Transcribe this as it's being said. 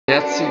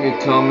Herzlich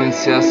willkommen,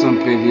 Servus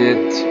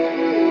Privet,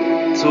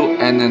 zu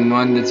einem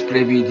neuen Let's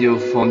Play Video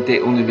von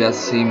der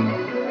Universim.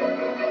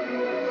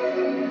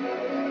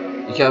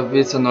 Ich habe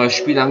jetzt ein neues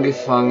Spiel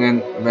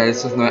angefangen, weil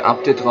es das neue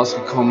Update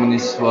rausgekommen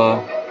ist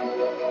vor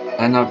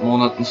 1,5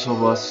 Monaten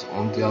sowas,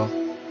 und ja,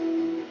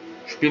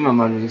 spielen wir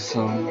mal, würde ich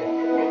sagen.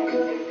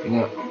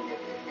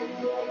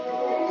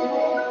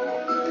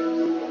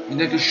 Bin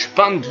ja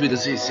gespannt, wie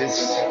das ist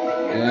jetzt.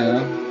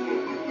 Ja.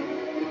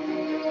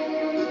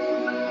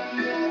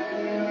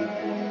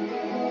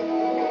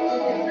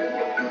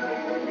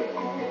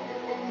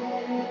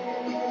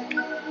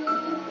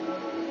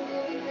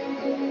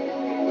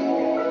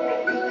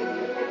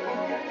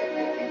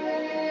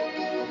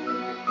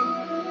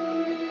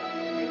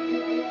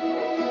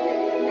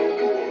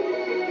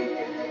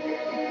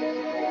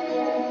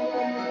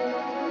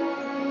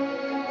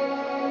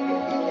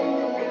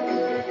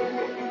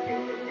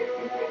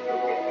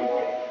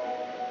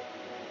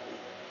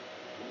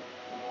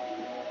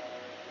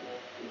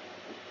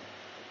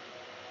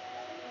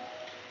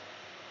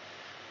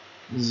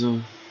 So.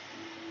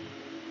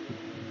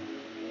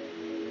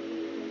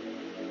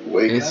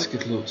 Es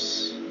geht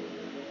los.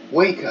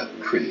 Wake up,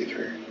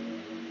 creator.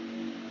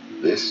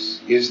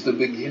 This is the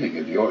beginning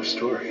of your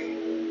story.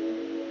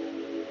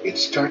 It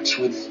starts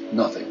with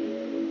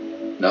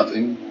nothing.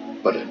 Nothing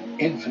but an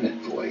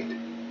infinite void.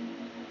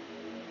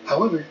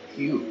 However,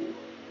 you,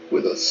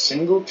 with a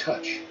single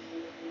touch,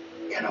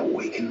 can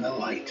awaken the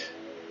light.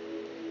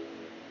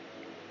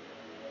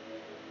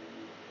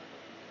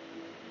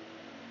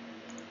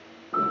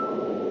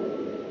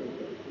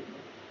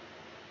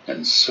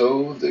 And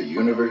so the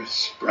universe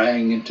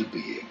sprang into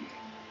being.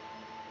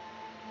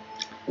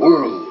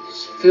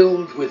 Worlds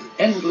filled with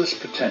endless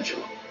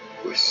potential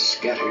were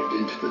scattered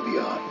into the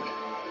beyond.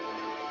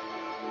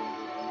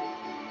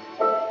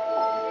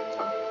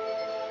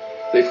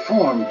 They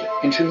formed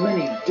into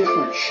many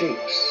different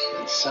shapes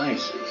and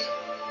sizes.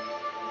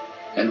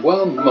 And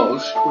while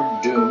most were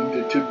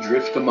doomed to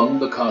drift among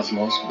the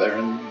cosmos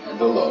barren and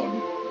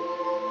alone,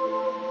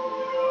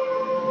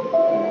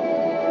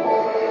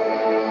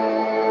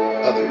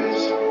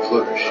 others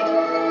flourished.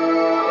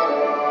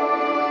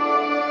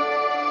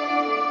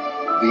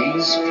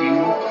 These few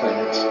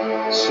planets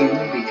soon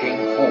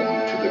became home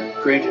to the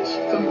greatest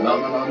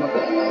phenomenon of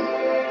all.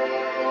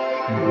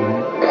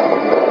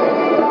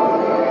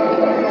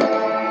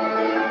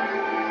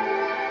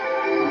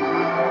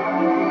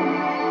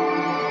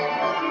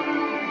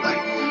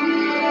 Life.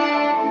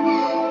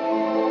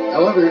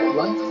 However,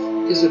 life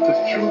is a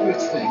peculiar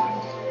thing.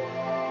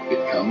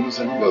 It comes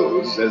and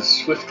goes as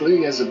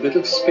swiftly as a bit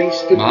of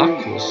space debris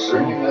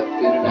burning up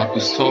in an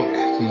atmosphere.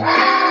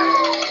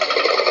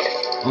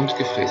 Und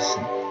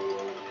gefressen.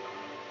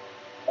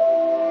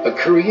 A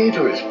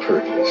creator's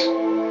purpose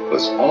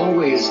was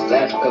always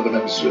that of an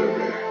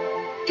observer,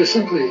 to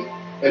simply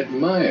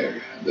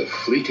admire the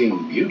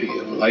fleeting beauty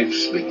of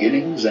life's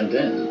beginnings and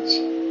ends.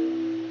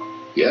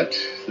 Yet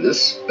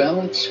this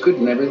balance could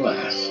never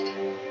last.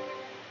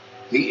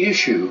 The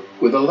issue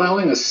with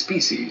allowing a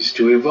species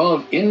to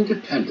evolve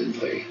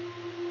independently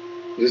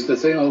is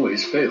that they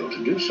always fail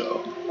to do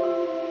so.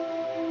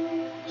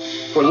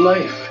 For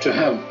life to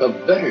have a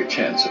better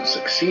chance of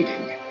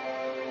succeeding,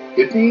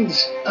 it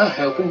needs a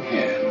helping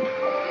hand.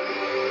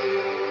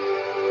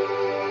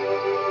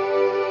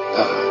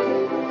 Ah,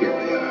 here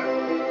we are.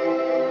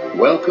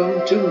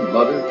 Welcome to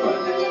Mother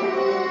Planet.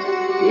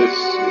 This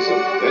is a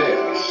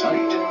fair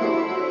sight,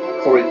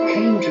 for it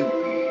came to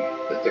be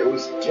that there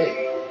was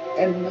day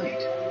and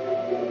night.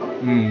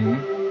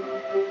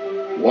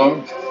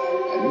 Warmth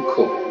and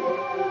cold,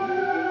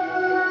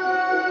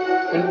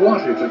 and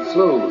water to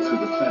flow through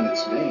the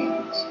planet's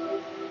veins.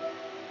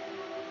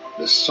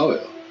 The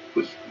soil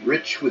was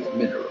rich with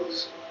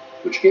minerals,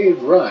 which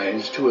gave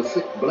rise to a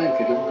thick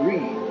blanket of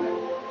green.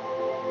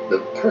 The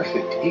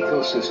perfect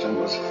ecosystem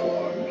was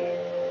formed.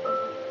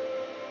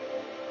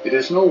 It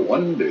is no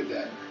wonder,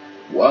 then,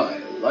 why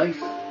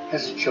life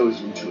has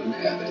chosen to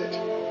inhabit it.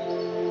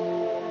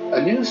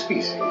 A new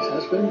species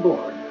has been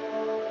born,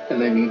 and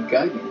they need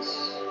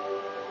guidance.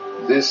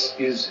 This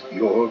is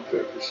your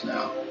purpose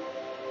now.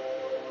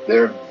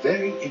 Their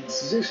very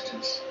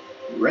existence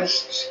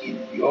rests in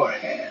your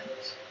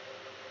hands.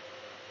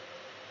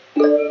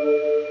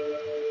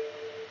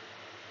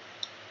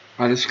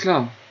 Alles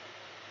klar.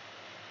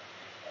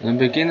 Dann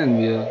beginnen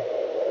wir.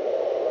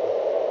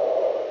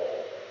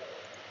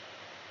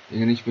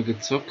 Bin nicht mehr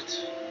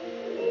gezockt.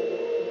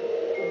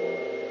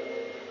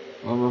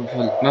 Aber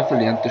man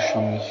verlernt es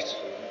schon nicht.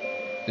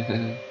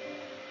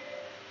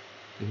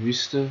 Die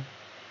Wüste.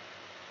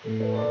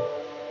 Ja.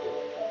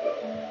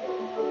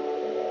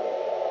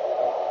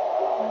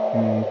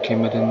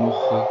 Kennen wir den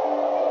noch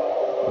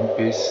am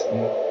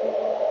besten?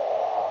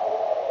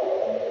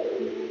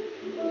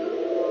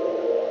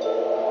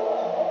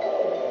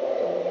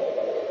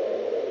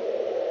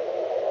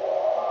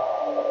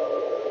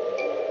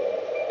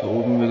 Da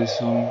oben würde ich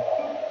sagen.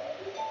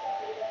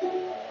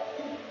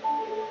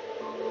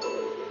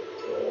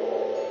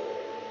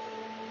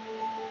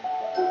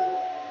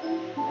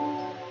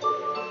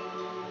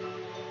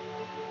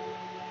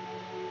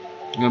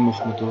 Ja,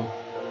 machen wir da.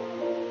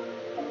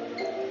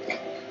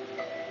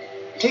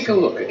 Take a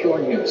look at your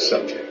new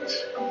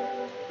subjects.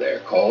 They're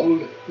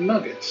called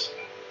nuggets,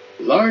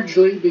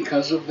 largely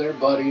because of their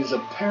body's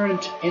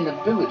apparent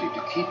inability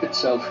to keep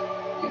itself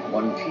in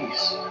one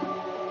piece.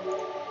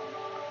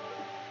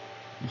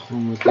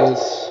 Machen wir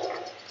das.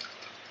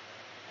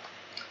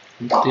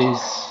 Und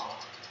das.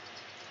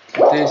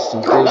 Und das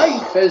und das.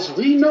 Life as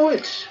we know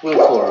it will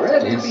forever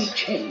be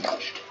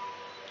changed.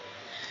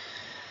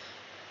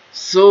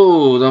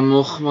 So, dann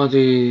machen wir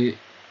die.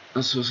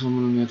 Also, was haben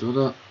wir noch nicht,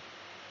 oder?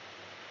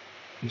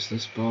 Müssen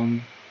das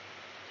bauen.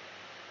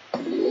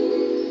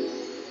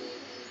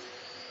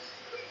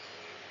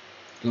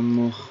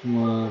 Dann machen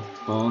wir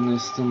bauen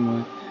erst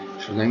einmal.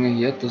 Schon länger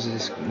her, dass ich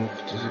das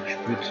gemacht, dass ich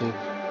gespielt habe.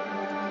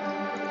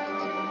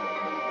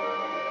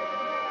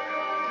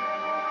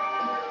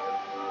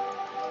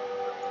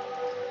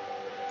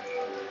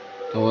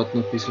 Dauert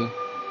noch ein bisschen.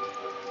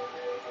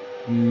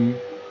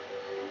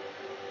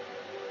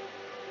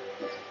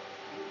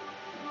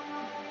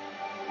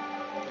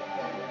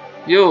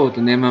 Jo,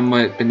 dann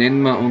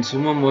benennen wir uns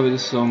mal, würde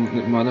ich sagen,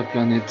 nicht mal der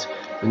Planet.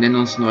 Wir nennen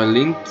uns Neuer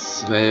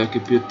Linz, weil ich ein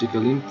gebürtiger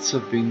Linzer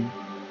bin.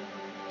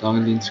 Da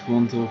in Linz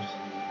gewohnt habe.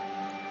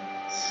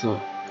 So,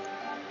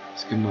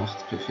 ist gemacht,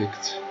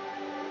 perfekt.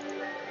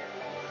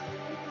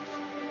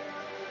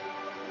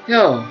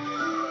 Ja,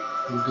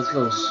 dann geht's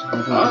los.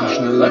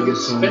 Schneller.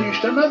 Let's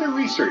finished another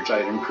research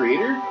item,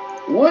 creator.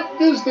 What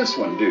does this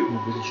one do?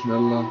 Ein bisschen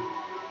schneller.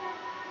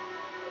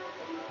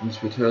 Und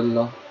es wird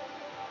heller.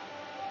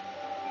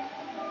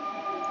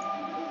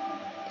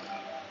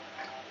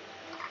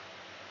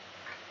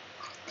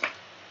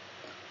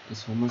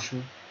 Das haben wir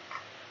schon.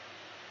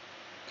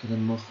 Okay,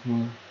 dann machen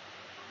wir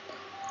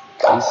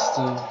das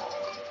da.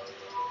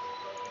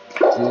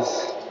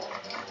 Das.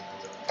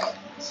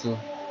 So,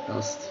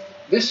 passt.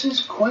 This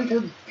is quite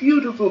a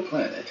beautiful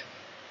planet.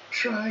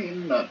 Try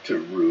not to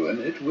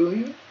ruin it, will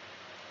you?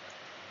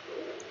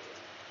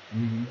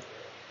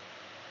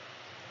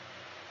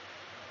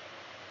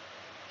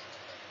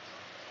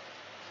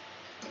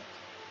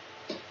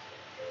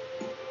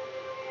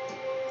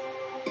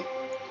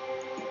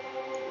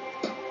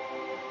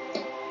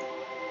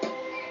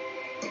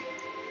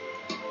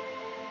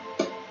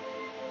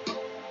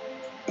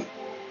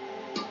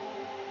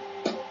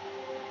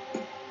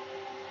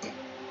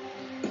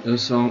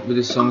 Würde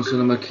ich sagen,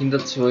 sollen wir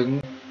Kinder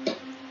zeugen.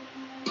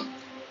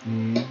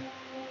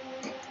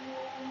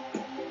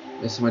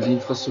 Erstmal die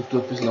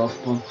Infrastruktur ein bisschen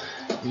aufbauen.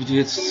 Würde ich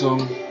jetzt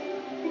sagen.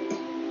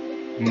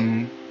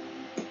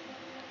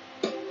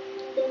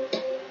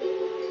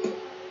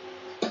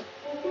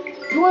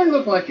 Do I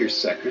look like your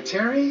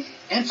secretary?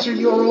 Answer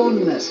your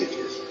own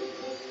messages.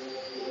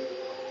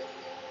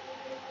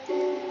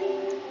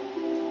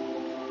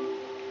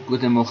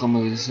 Gut, dann machen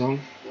wir, würde ich sagen.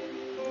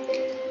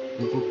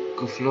 The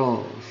Book of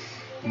Love.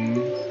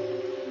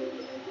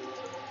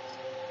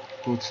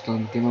 Gut,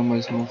 dann gehen wir mal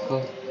das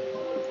machen.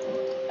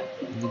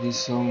 Würde ich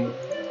sagen.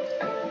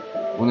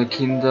 Ohne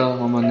Kinder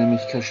haben wir nämlich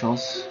keine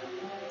Chance.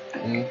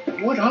 Ja.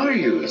 What are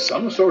you,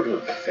 some sort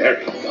of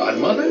fairy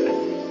godmother?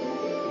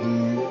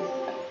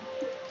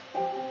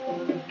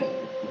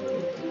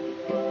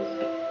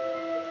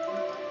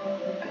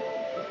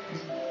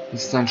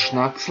 Ist dann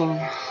Schnackseln?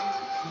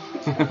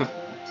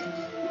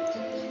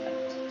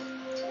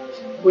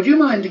 Would you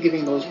mind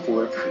giving those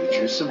poor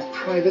creatures some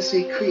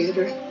privacy,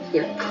 creator?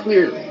 They're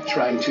clearly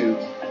trying to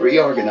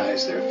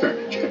reorganize their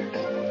furniture.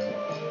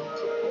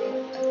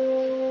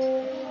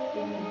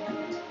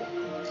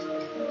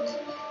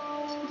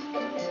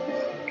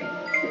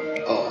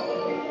 Oh,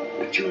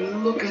 would you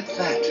look at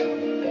that?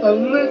 A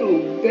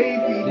little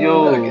baby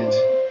nugget.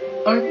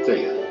 Aren't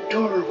they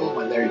adorable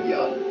when they're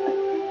young?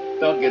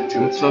 Don't get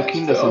too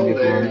attached, though.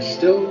 They're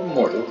still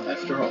mortal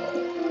after all.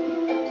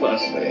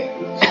 Plus, they're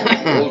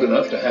old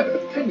enough to have an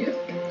opinion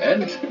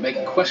and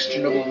make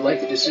questionable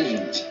life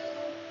decisions.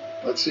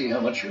 Let's see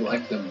how much you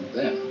like them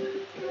then.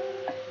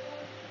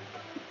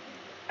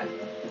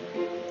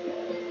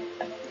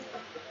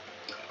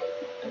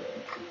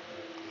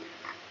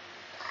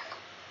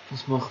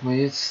 Was machen wir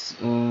jetzt?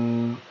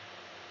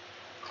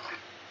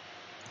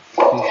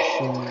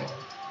 Fische.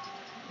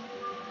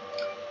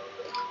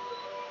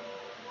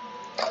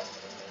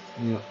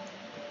 Ja.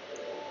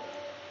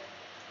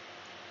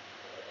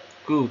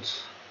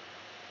 Gut.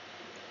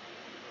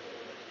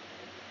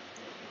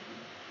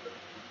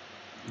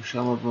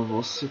 Schauen wir, ob wir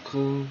Wasser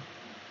kriegen.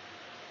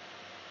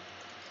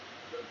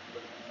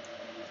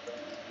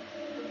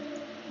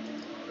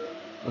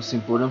 Das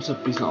Symbol haben sie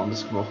ein bisschen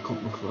anders gemacht,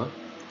 kommt mir vor.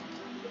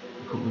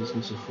 Wie kommt mir das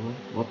nicht so vor?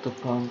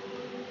 Waterpump.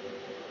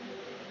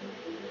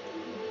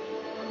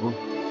 Oh, ein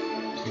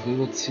bisschen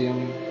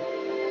rüberziehen.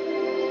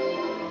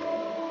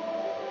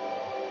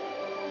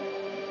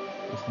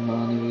 Machen wir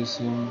eine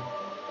Version.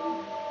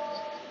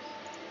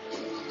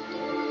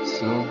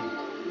 So.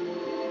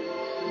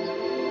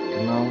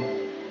 Genau.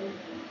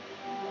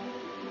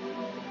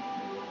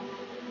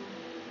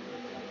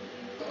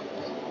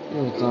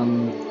 Ja, dann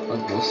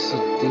ein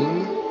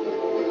Wasserding.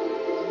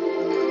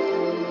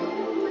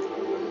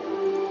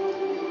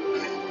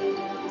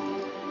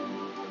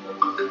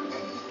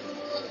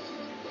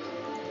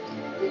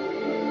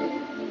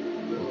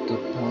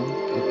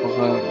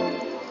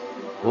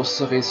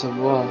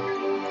 Wasserreservoir.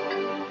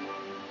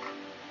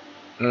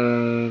 Wo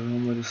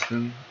haben wir das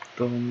denn?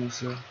 Da haben wir es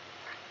ja.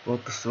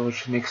 Water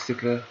Storage, nächste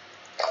gleich.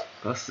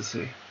 Passt das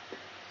eh?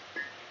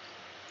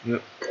 Ja.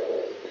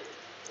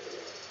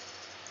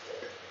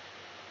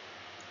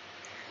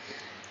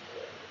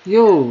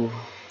 Jo.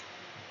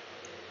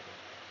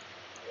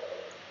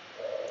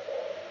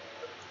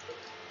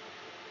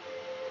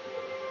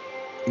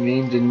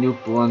 Name the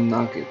newborn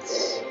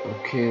nuggets.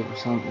 Okay,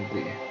 was haben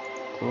wir die?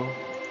 Da.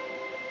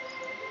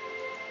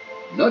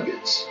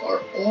 Nuggets are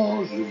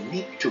all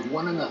unique to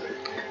one another.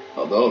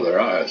 Although there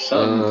are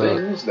some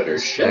things that are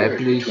shared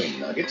between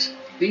nuggets,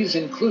 these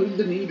include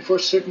the need for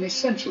certain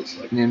essentials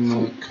like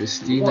food,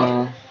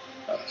 water,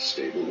 a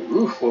stable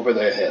roof over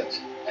their heads,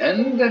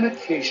 and an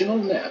occasional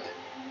nap.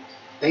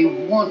 They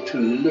want to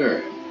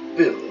learn,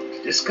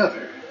 build,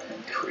 discover,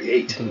 and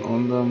create.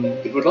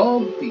 It would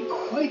all be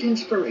quite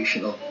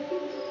inspirational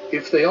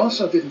if they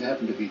also didn't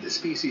happen to be the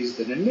species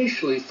that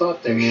initially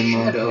thought their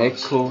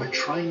shadows were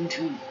trying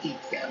to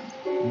eat them.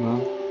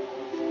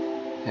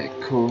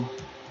 Hecko.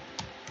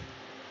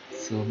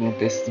 So, mein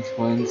besten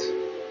Freund.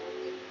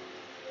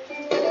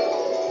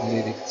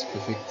 Erledigt,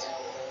 perfekt.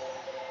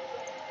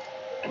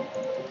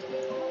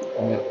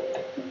 Ja.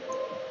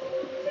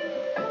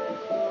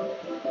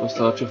 Das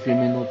dauert schon 4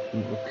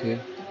 Minuten, okay.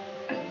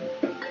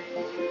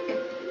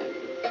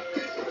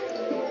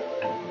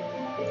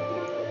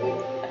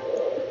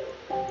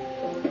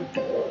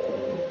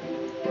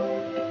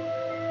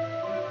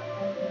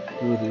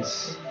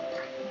 Das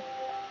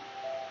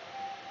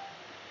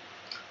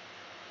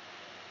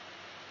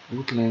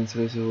Outlines,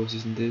 also was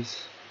ist denn das?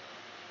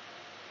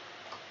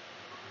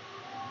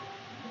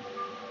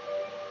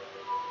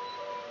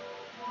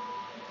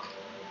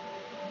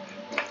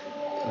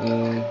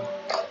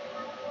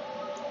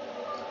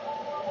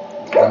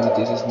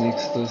 Das ist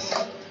nächstes.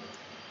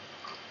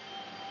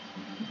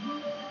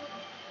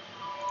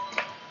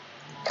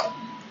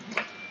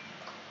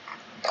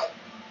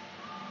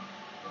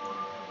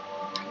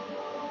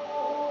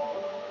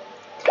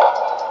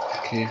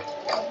 Okay,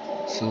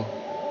 so.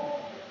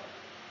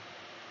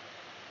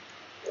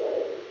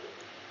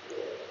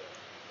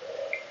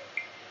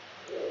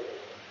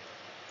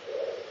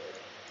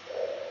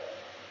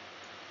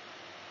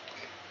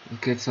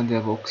 Okay, jetzt sind die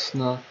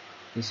Erwachsenen.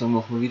 Also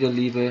machen wir wieder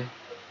Liebe.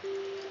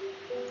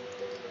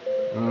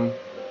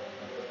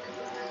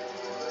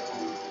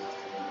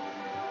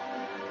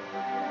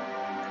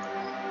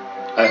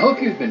 I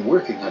hope you've been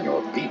working on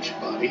your beach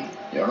body.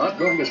 You're not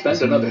going to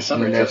spend another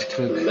summer just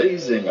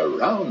lazing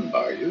around,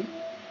 are you?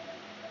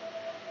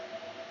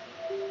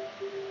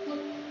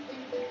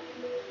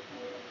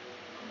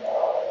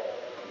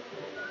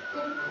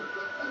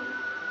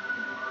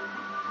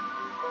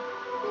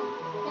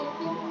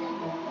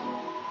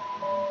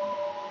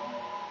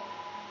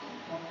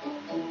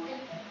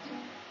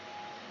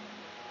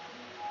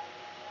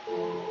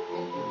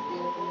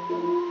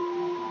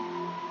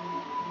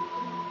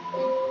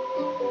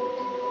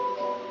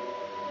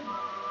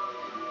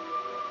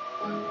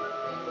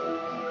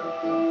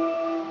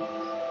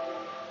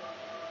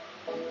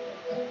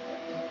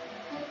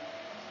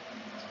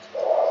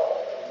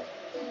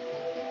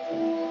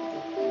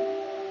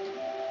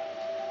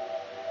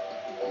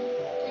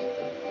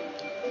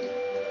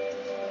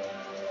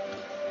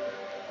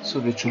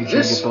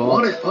 This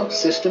water pump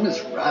system is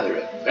rather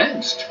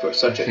advanced for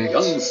such a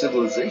young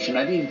civilization.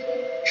 I mean,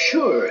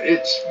 sure,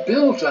 it's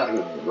built out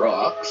of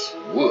rocks,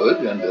 wood,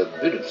 and a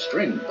bit of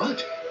string,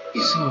 but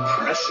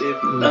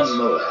impressive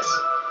nonetheless.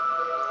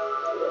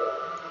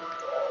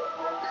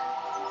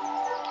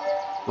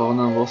 Bauen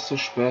einen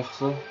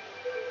Wasserspeicher.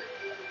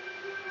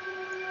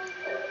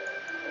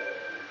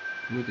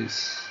 Gut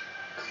ist.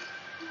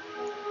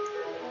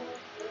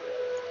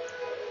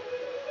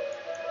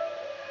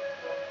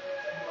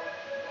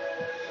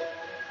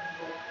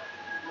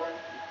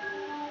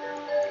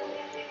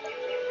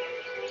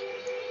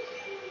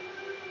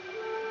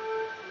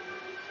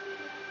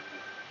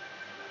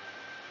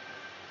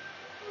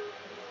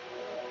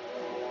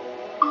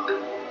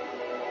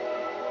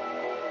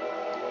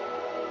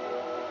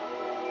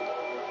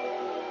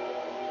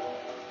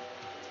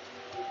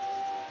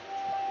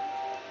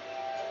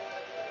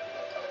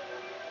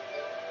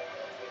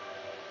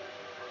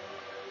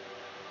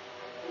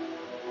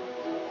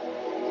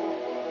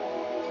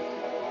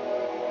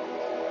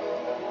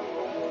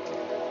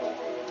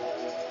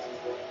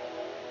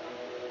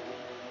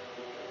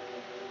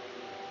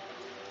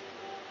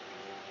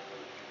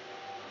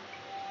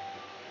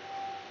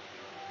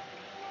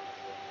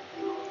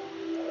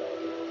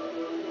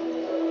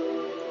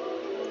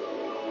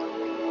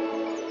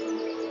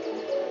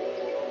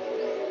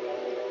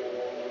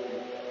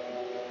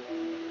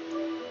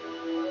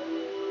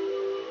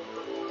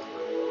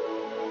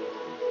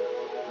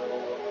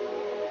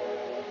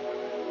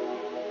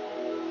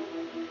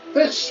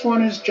 This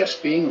one is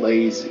just being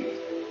lazy.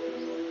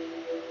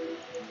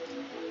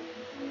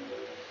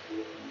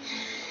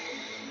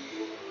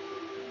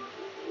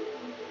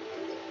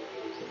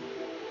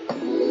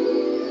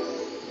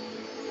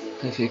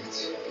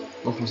 Perfekt.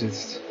 Machen wir es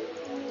jetzt.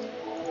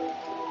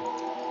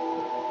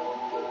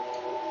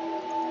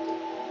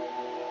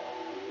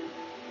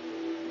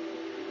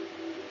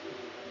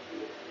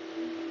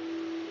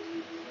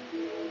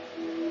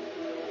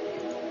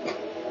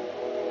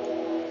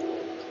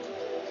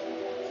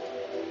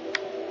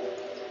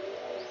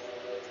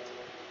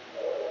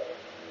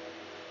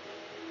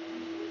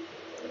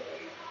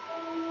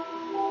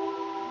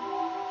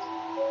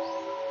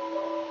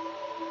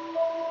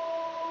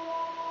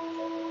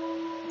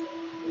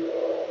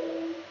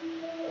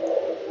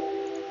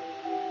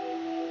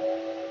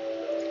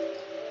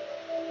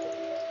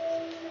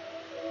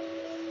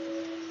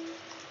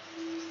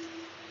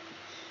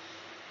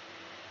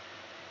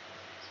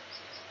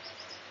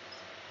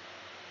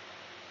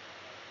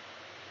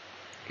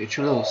 Geht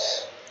schon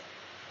los.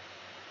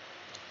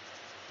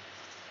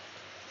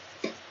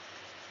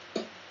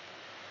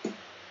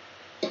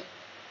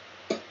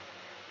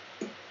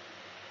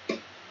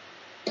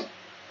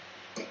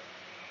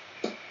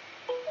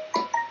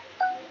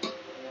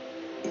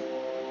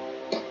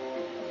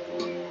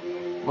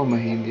 Oh, mein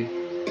Handy.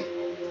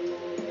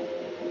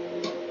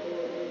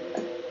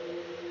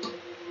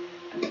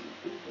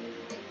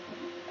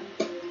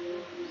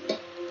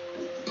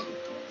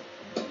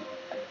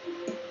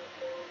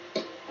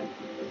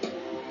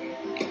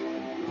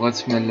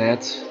 Was mir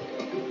leid.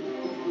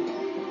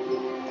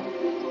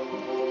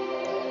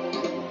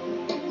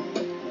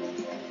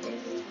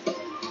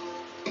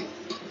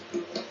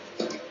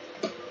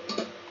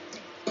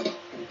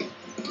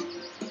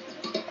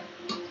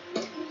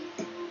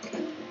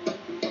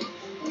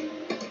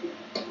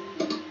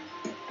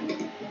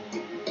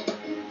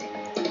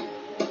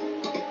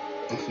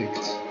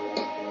 Perfekt.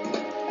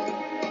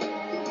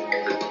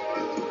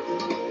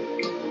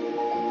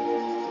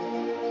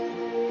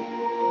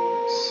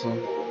 So.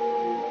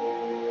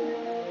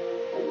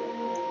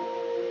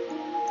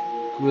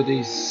 Gut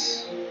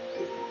ist.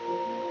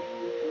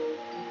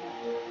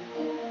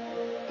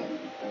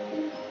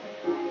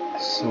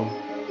 So.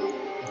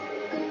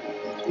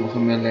 Jetzt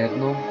machen wir Leid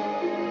noch.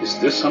 Is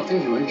this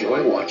something you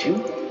enjoy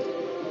watching?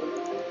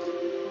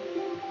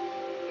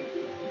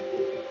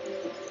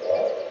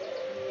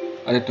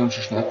 Alle tun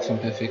schon Schnack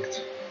sind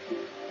perfekt.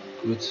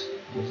 Gut,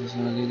 das ist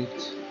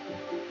erledigt.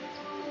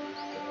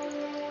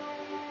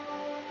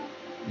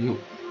 Jo.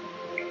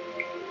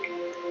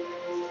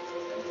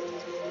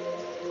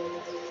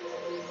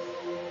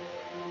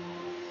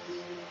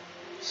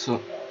 So.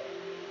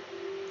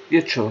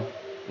 Wird schon.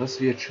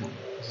 Das wird schon.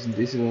 Was ist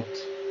denn das überhaupt?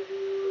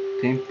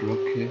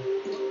 Themenblöcke.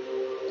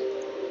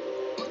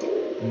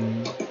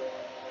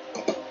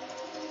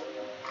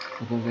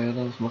 Oder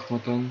weiter, was machen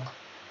wir dann?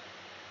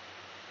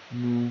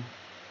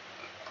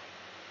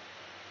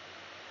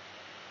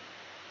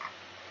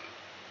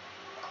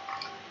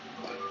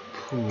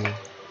 Puh.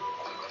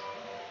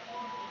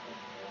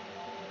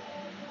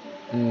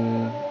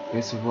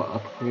 Besser war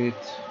Upgrade.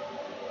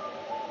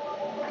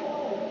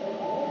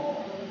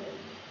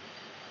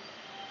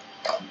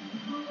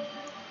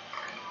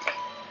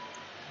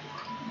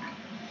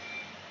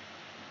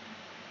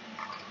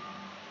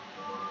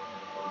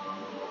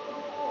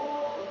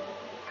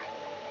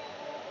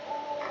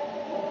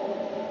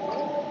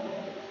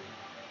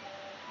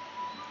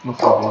 Noch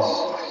was.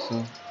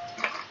 So.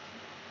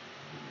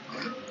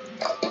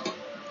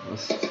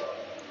 Was?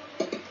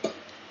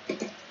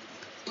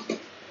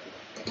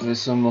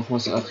 Also machen wir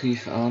das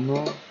Archiv auch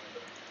noch.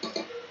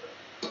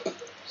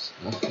 Das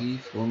Archiv,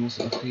 wo haben wir das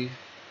Archiv?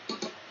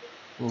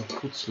 Oh,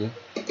 Kutzle.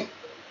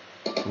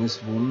 Und das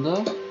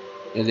Wunder.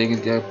 Ja,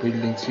 legendäre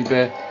Buildings, wie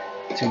bei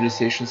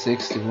Civilization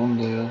 6, die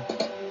Wunder, ja.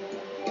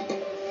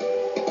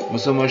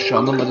 Muss mal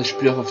schauen, ob man das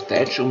Spiel auch auf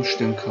Deutsch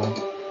umstellen kann.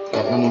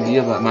 Hat man noch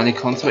lieber. Ich meine, ich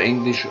kann zwar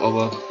Englisch,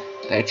 aber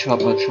Deutsch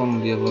hat man halt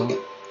schon lieber.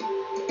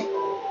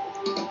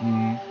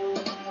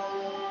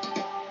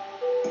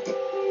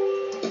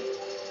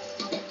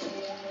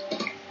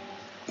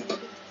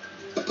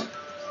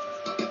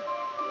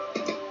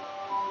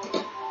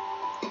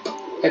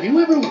 Have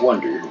you ever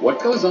wondered what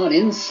goes on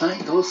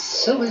inside those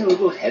silly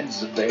little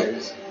heads of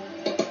theirs?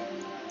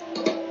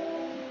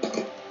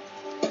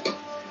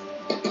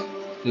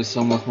 Das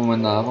sagen wir mal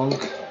Nahrung.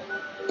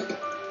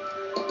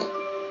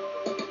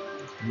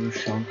 Wir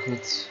schauen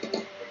kurz.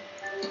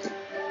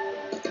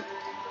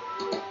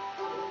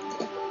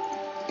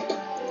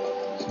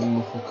 Was man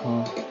machen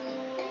kann.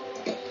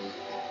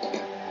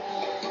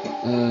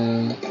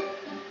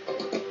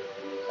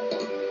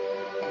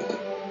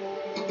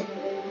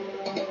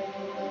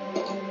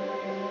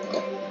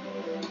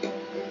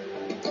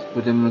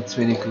 Bei dem noch zu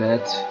wenig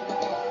Leid.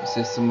 Das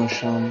heißt, mal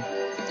schauen.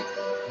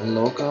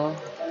 Logger.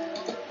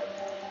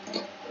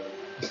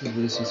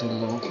 Was ist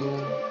ein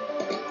Logger?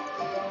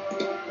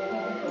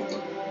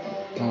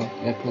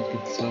 Airport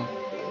gibt's da.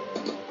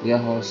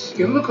 Warehouse.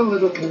 You look a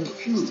little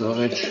confused.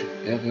 Storage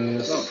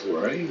areas. Don't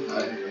worry,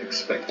 I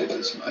expected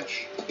as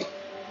much.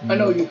 I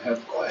know you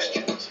have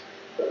questions,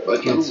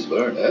 but you'll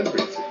learn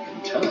everything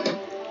in time.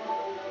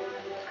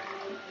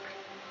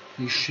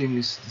 Fishing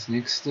ist das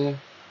nächste.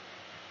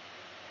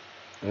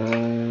 Was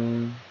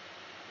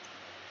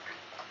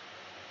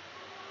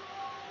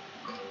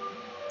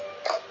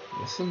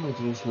denn mit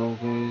das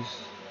Logo ist?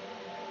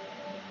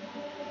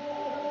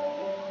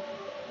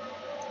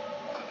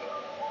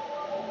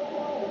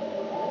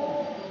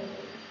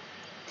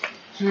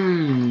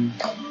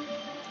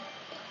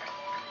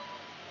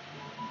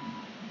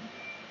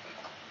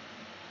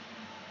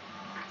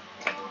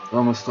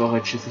 Normal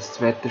Storage ist das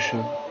zweite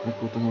schon. Na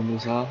gut, dann haben wir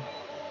das auch.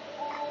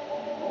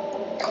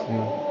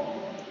 Ja.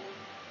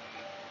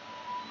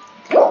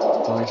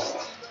 Da ist.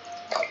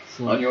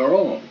 So. On your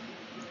own,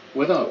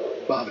 without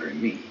bothering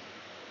me.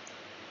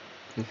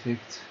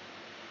 Perfekt.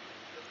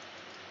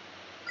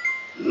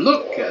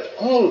 Look at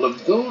all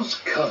of those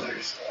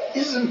colors.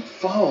 Isn't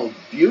fall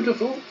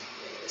beautiful?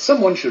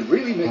 Someone should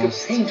really make a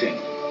painting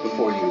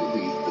before you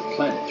leave the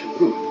planet to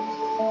ruin.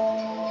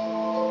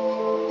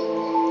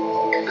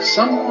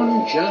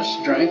 Someone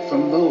just drank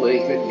from the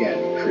lake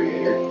again,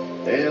 Creator.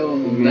 They'll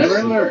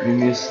never learn. Wir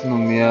müssen noch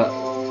mehr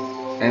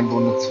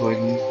Einwohner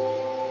zeugen.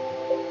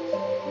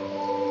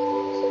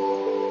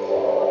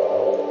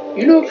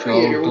 You know,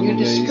 Creator, when you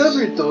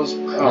discovered those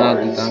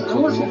powers, I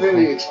wasn't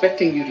really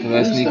expecting you to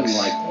use them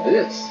like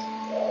this.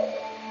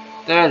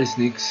 Da ist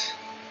nix.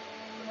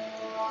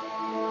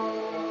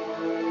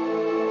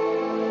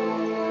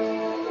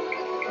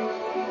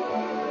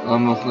 Aber wir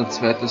machen ein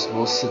zweites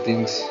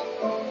Wasserdings.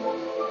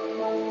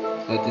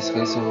 Zweites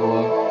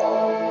Reservoir.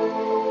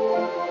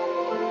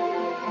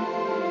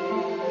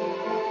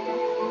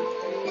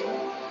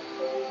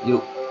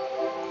 Jo.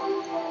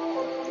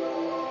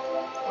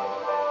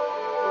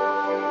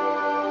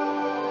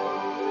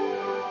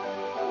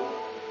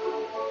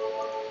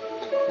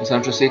 Wir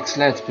sind schon 6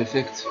 Leute,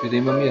 perfekt, wird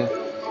immer mehr.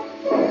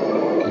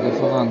 Geht ja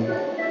voran.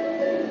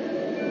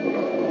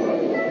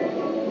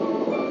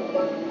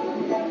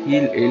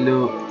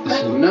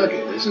 That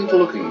nugget isn't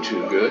looking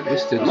too good. I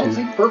don't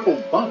think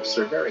purple bumps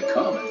are very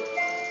common.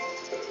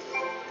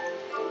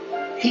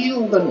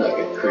 Heal the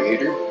nugget,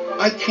 Creator.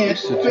 I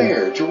can't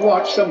bear to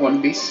watch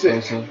someone be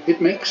sick.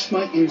 It makes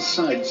my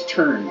insides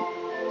turn.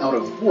 Out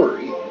of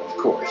worry, of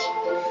course.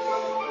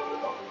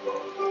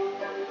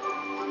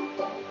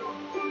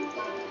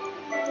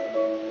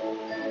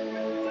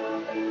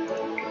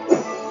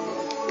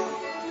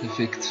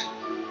 Perfekt.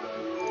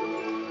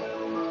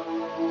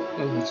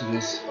 Also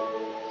das.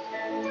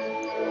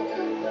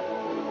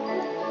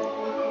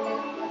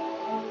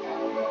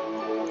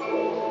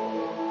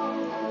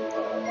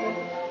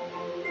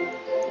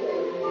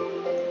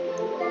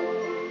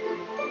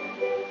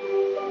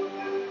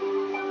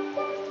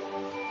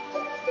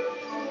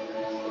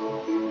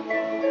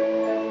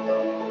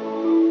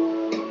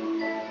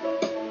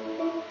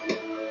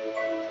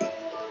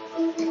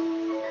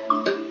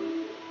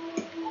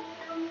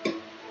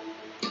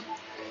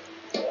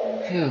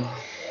 Ja.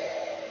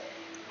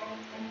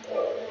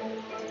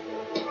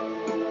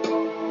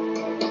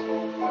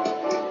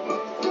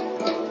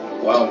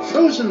 While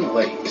frozen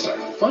lakes are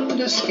fun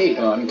to skate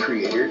on,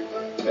 Creator,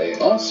 they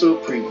also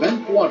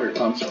prevent water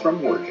pumps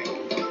from working.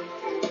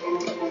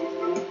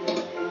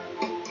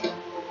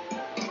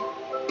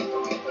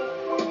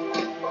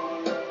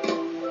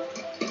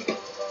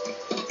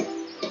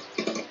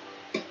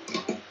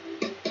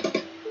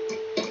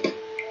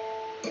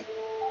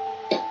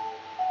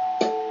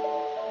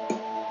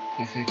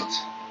 Perfekt.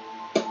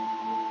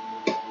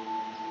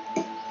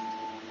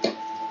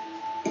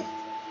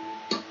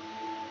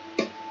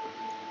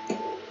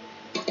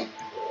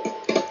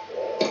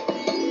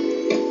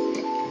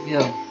 Ja.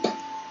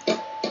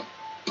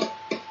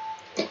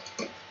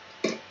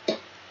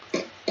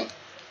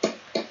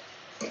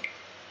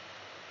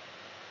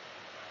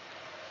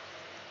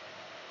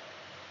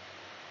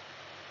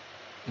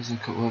 Wir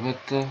sind kein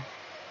Arbeiter.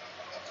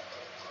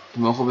 Ich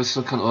mache aber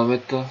so kein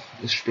Arbeiter.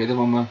 Erst später,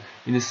 wenn wir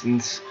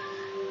mindestens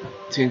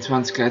 10,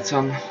 20 Leute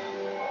sind.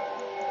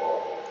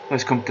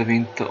 Es kommt der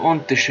Winter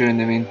und die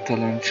schöne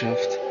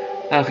Winterlandschaft.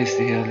 Ach, ist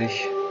die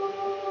herrlich.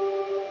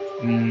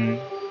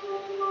 Jetzt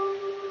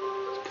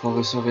brauche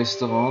ich so ein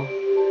Restaurant.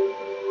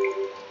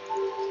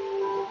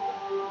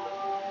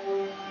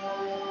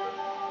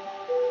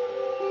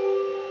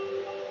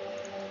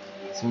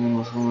 So, wir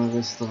machen ein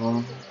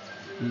Restaurant.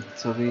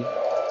 Sorry.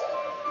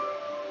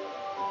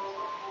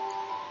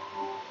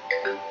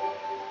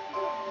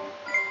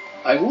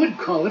 I would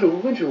call it a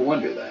winter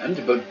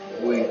wonderland, but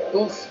we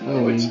both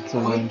know it's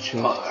quite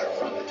far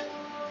from it.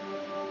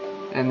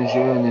 Eine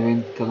schöne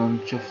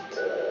Winterlandschaft.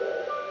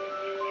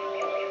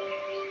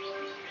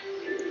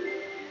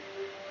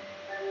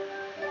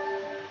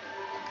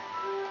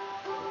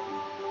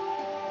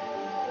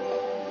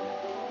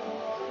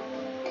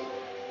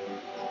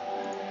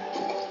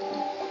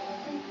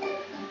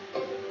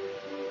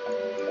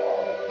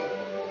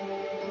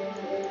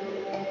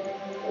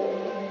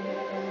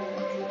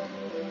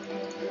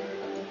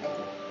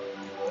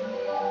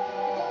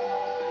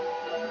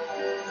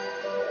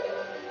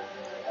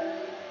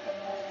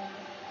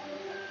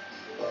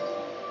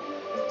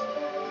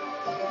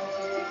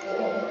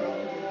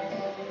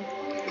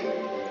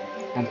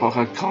 Dann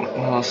brauche ich ein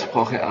Krankenhaus,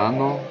 brauche ich auch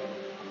noch.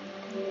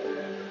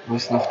 Wo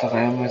ist nach der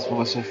Reihe? Jetzt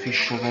war so eine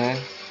Fischerei.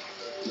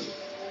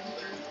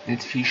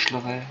 Nicht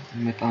Fischlerei,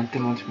 wie meine Tante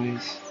manchmal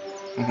ist.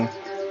 Genau.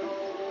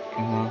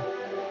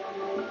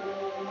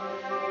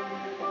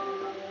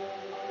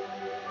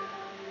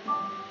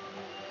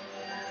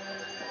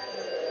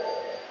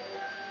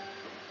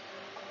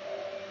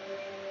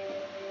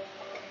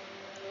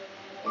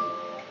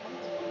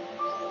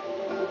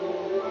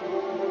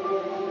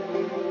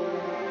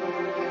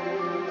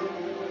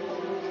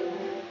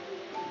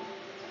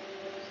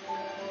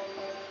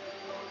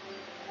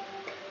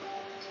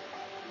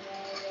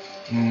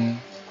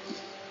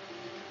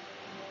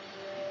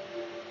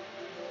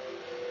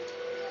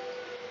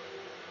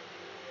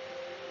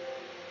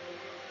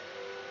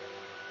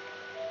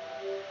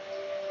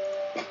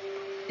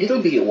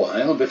 It'll be a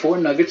while before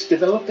nuggets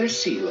develop their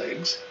sea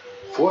legs.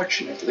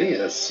 Fortunately,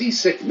 a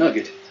seasick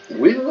nugget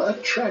will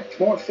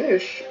attract more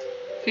fish.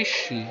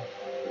 Fischi.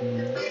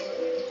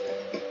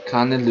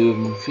 Keine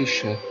Löwen,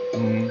 Fische.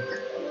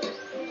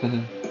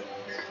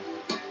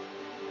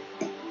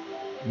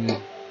 Ja.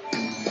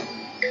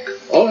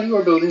 All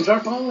your buildings are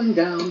falling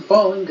down,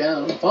 falling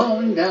down,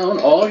 falling down.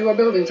 All your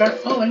buildings are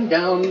falling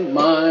down,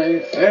 my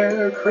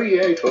fair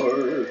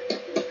creator.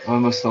 Aber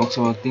ich muss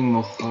langsam ein Ding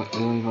machen,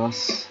 ja, ich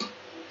weiß.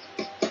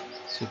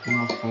 Sollte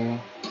machen,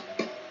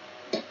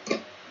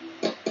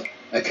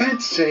 ja. I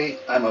can't say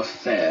I'm a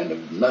fan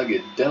of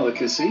nugget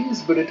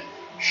delicacies, but it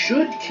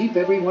should keep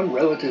everyone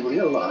relatively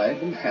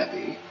alive and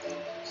happy.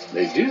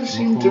 They do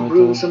seem to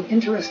brew some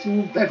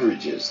interesting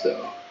beverages,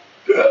 though.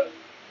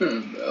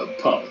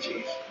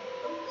 Apologies.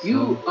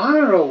 You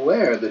are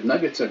aware that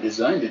nuggets are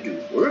designed to do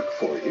work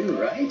for you,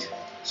 right?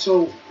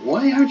 So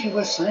why aren't you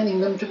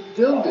assigning them to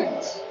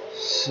buildings?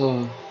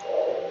 So,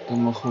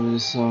 dann machen wir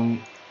das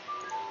sagen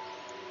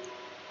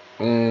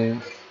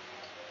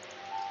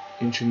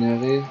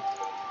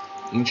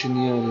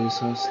Ingenieure,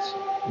 das heißt,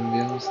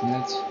 wäre es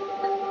nicht.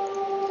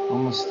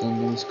 Haben wir es dann,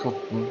 wenn wir es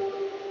gehabt haben.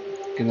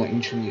 Genau,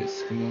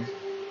 Engineers, genau.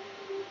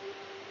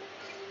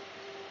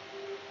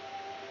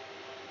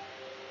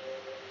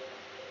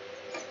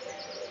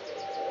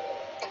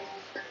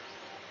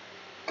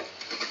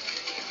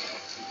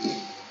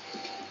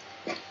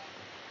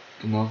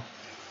 Genau.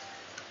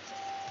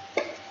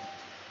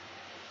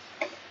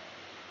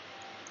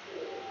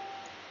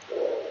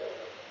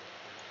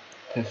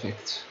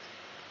 Perfekt.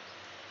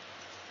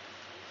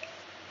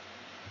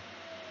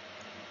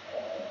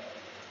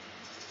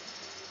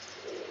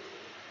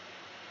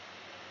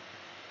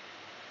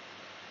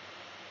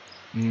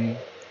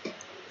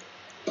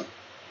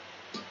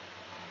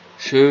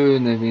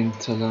 Schöne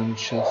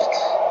Winterlandschaft.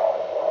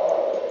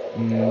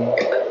 Eine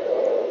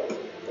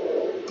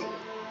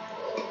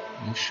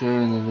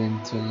schöne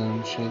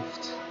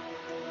Winterlandschaft.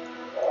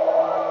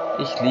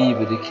 Ich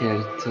liebe die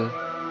Kälte.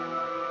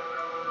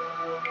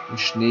 Und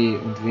Schnee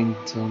und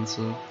Winter und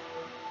so.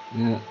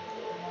 Ja.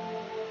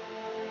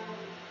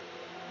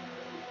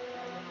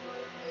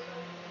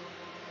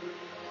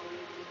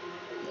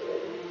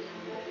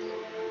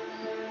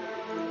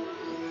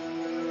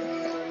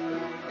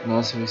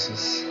 Genau so ist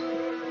es.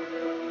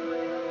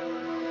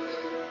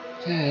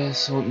 Ja,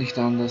 so und nicht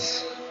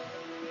anders.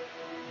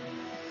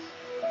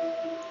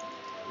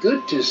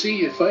 Good to see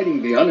you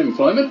fighting the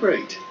unemployment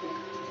rate.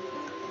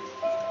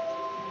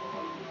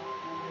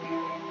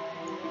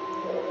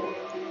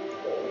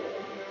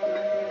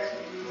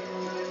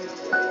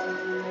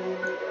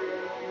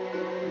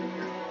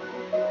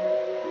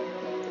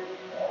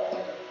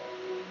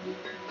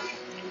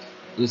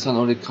 Wir sind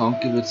alle krank,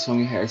 ich würde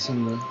sagen, ich heiße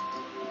nur.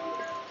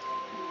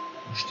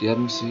 Dann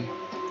sterben sie.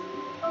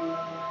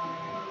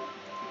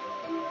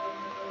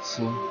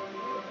 So.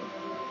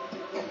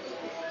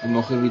 Dann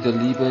mache ich wieder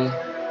Liebe.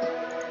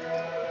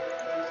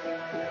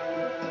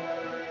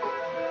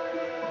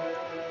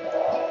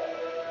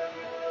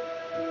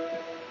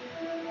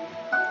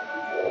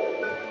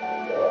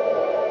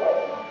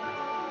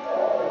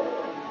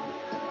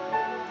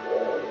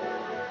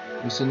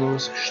 Ist da noch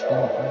was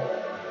gestanden?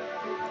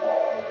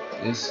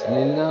 Ist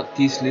lila,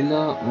 die ist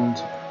lila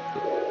und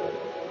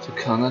so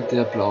keiner,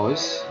 der blau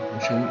ist.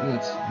 Wahrscheinlich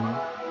nicht.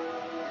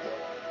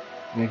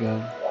 Ne?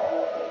 Egal.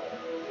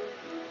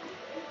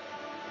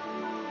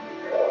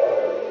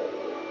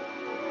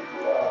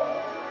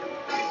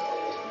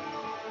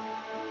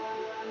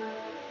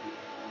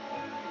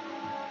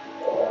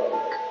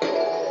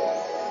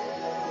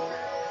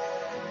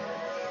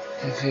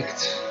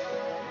 Perfekt.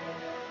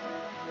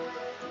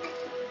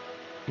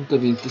 Und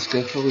der Winter ist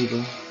gleich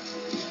vorüber.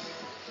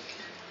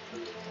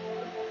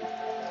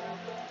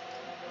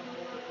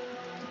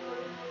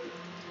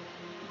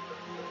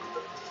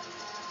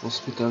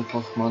 Hospital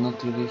braucht man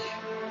natürlich.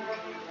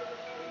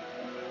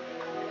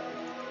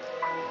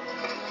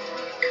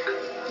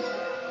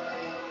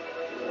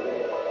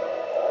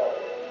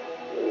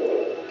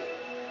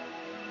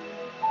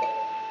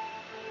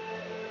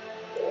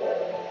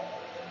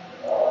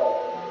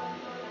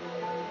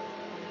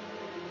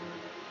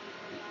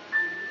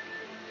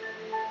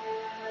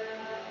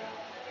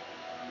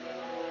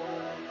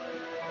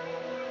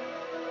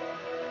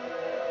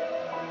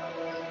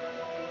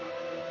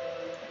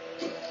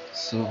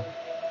 So.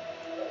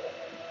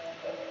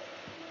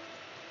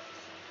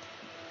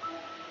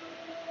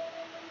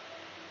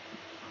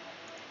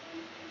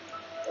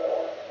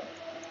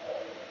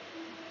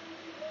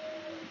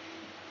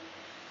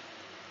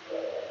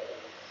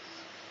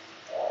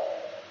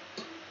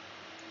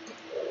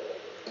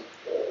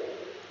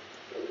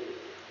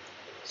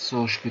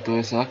 So, Spital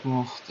ist auch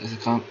gemacht, also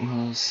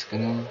Krankenhaus,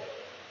 genau.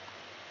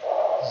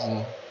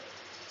 So.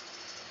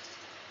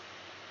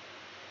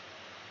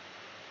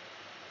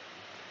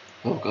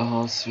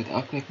 Burgerhaus wird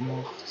auch gleich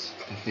gemacht,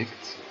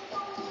 perfekt.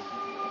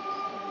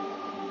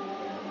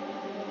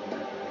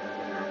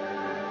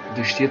 Und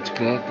da stirbt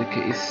gleich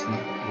der Essen,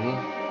 oder?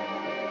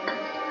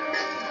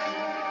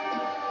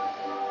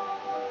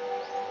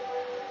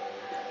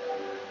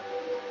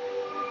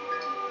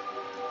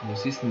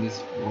 Was ist denn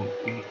das?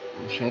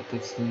 Wo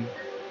scheitert's denn?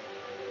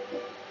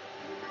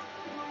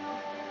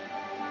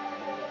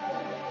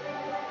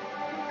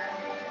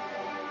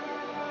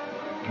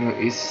 Ja,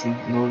 Essen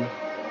 0.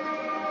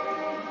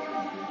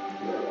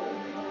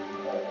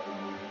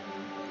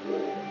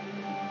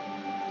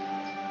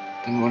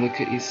 Dann mal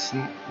kein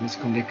Essen,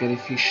 jetzt kommt leckere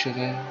Fische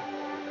rein.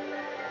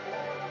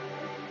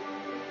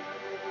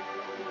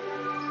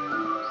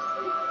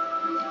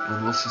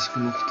 Aber was ist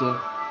genug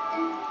da?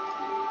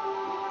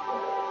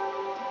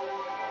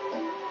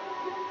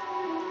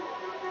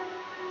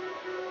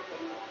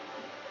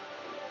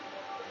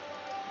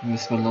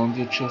 Müssen wir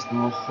Landwirtschaft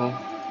machen.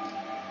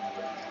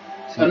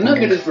 A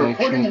nugget is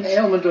reporting an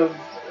ailment of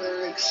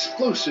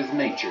explosive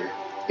nature.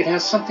 It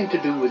has something to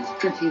do with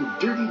drinking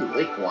dirty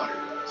lake water.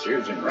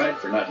 Serves him right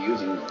for not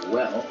using the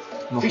well.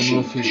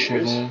 Fishing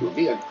piers will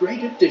be a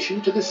great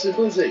addition to the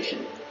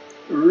civilization.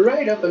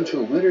 Right up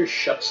until winter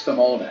shuts them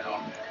all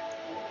down.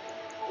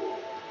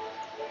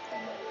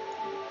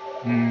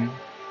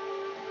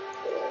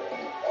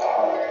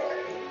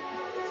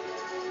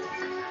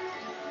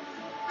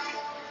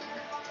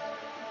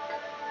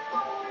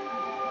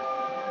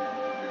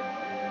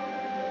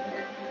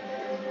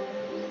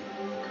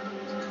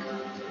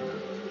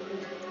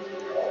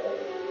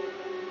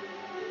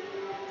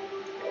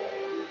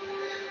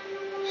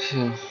 Ja,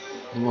 wir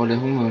haben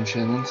alle Hunger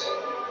anscheinend.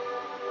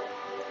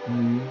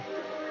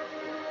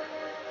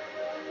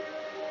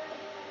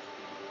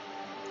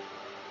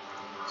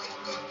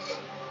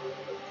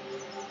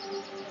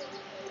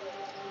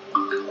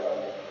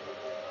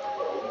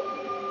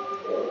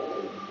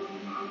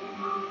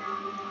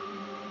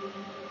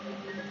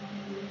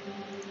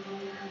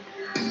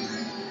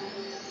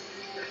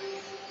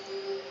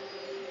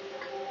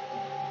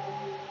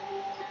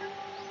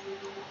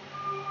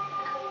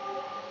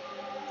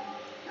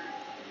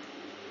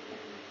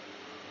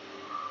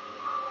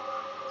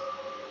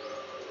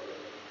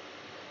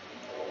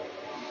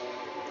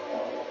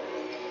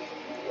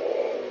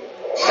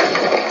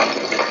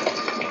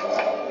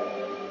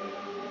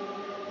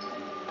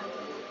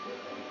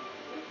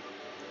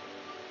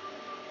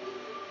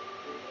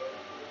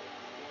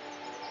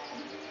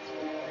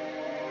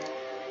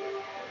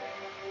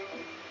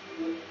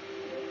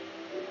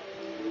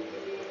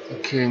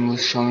 Okay, ich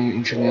muss schauen im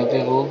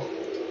Ingenieurbüro.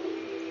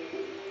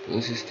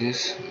 Was ist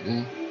das?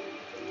 Ja.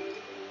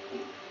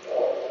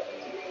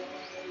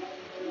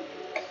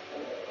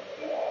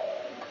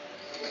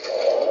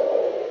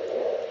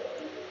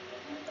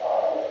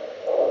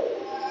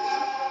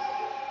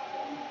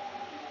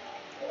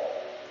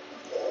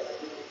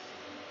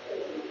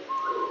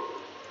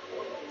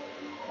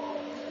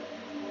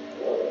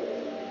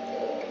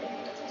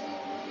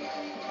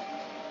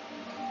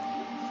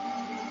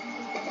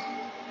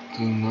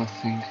 Doing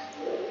nothing.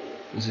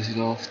 Also es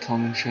wieder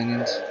auftauen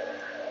anscheinend.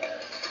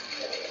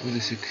 Oh, das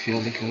ist ja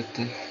gefährlich,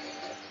 Leute.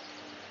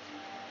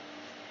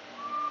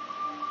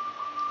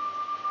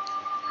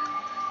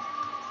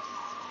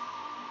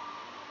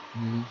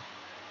 Ja.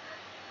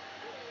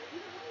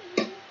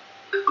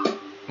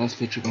 Das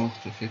wird schon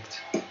gemacht,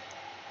 perfekt.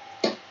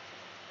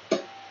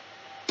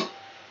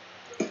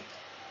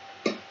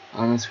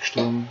 Einer ist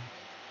gestorben.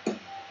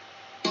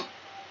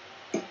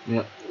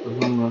 Ja,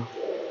 Hunger.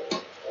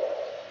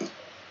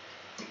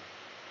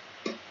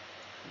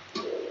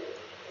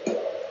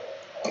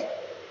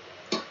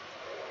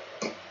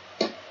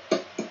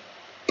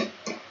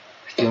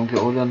 Die haben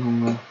gleich alle einen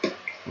Hunger.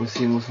 Was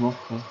ich muss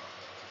machen.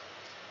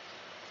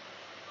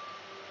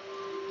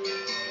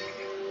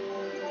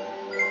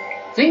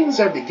 Things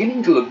are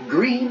beginning to look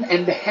green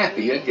and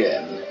happy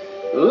again.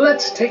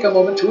 Let's take a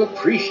moment to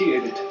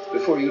appreciate it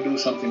before you do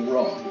something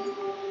wrong.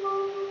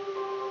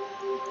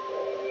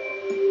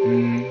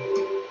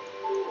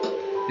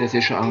 Der ist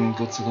ja schon an,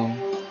 Gott sei Dank.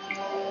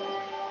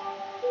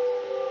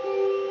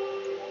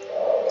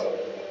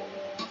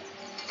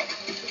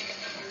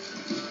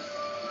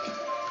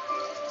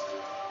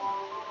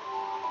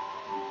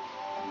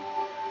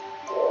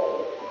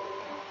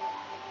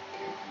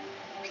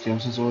 Die haben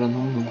sonst alle einen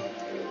Hunger.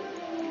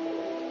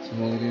 So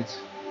weiter geht's.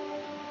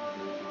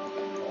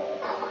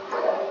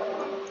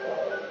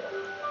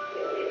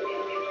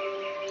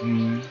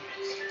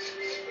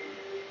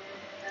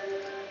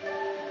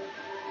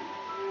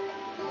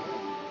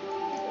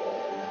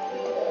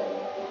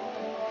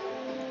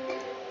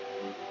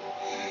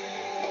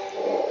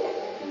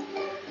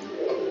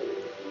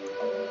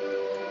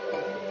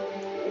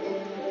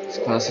 Das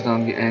ist quasi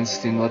dann wie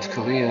einst in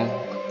Nordkorea.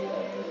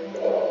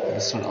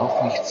 Das soll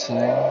auch nicht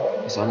sein,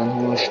 dass alle an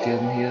Hunger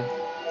sterben hier.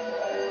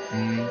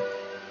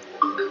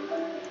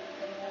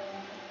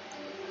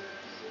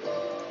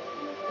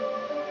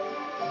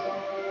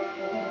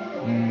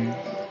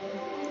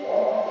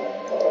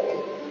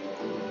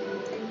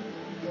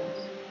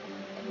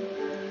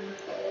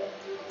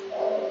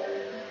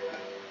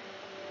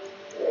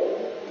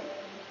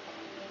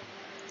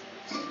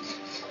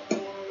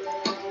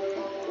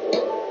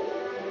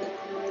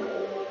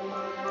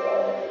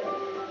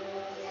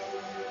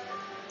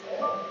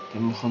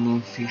 Dann machen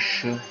wir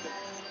Fische.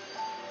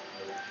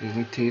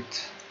 Priorität.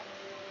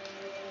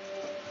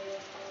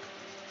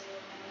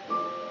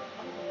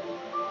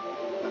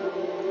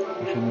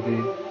 Dann schauen wir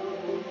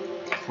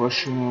die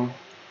Forschung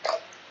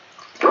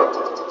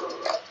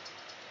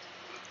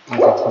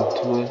an.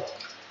 Tastatur.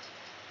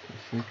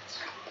 Perfekt.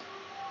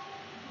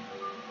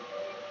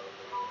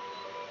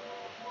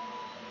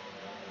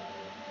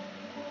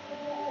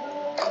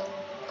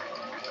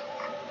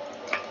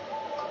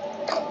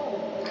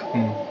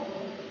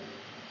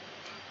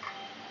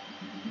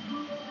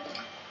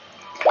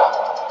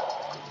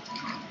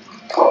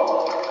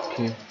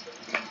 Okay,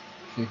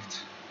 perfekt.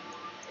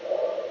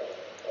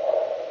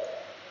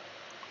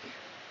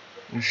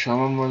 Dann schauen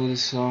wir mal, würde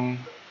ich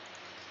sagen.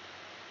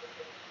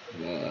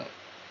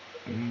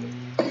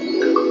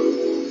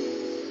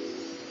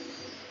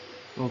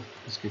 Oh,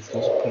 was geht's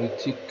los?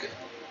 Politik.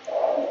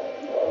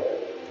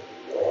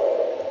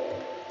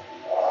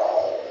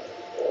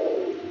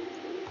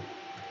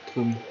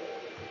 Drüben.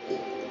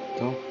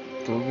 Da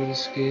würde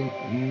es gehen.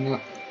 Na.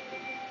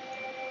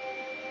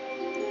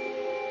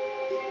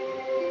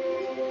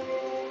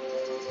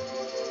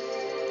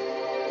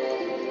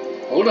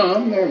 Hold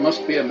on, there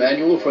must be a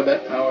manual for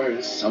that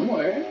power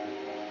somewhere.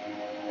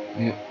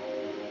 Ja.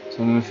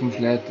 Sondern nur 5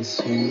 Leute,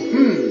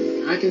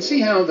 deswegen. I can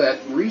see how that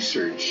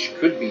research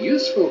could be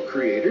useful,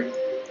 Creator.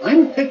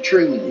 I'm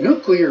picturing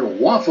nuclear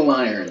waffle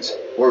irons,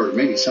 or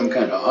maybe some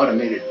kind of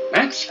automated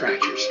back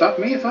scratcher. Stop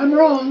me if I'm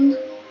wrong.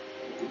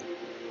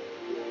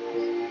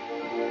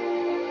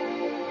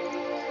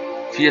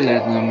 4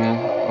 Leute haben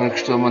wir, alle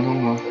gestorben an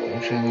Hunger,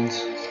 anscheinend.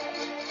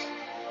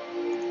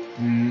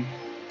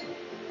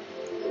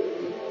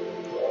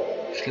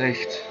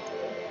 Schlecht.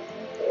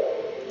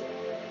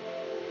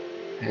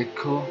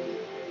 Echo.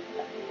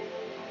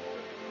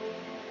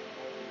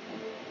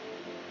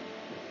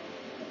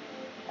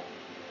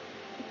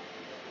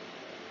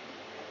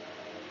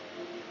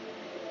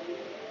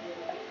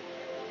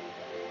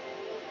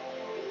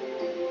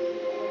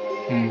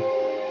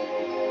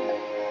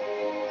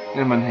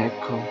 Nimm mal einen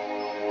Hacker.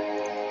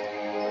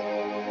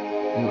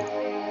 Ja.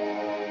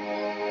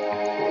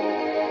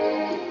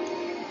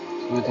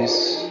 So das.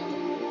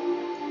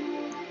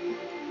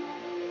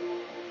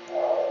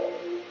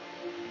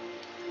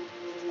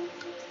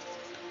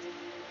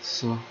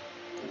 So.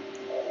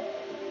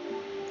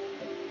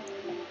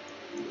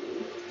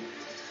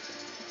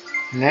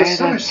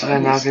 Leider 2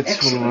 Nuggets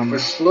verloren.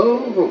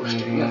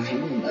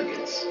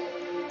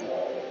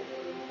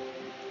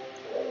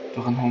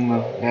 Durch einen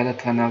Hunger. Leider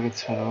 3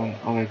 Nuggets verloren,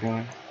 aber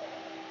egal.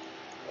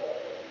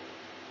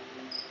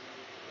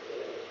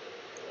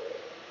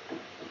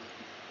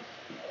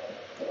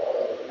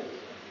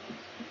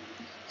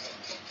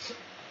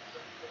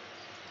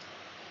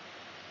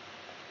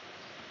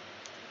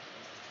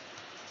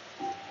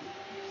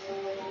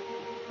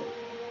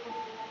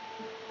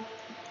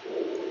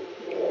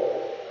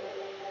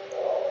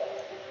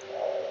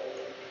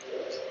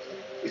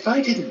 If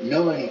I didn't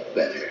know any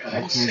better,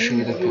 I'd say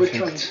we were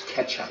trying to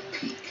catch up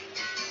peak.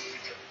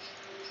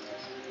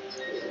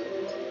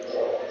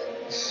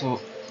 So.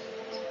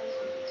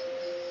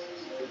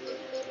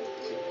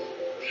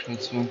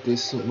 Schaut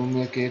währenddessen, ob noch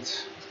mehr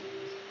geht.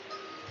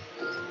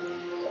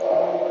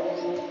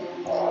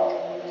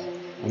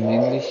 Ein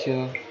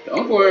ähnlicher.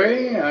 Don't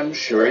worry, I'm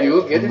sure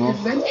you'll get it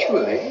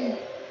eventually.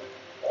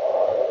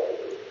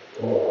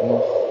 Und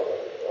noch.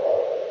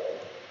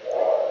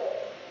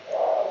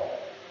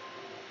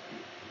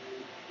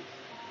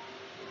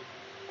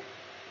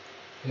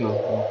 Ja,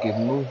 und geht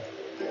nur.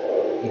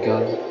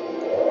 Egal.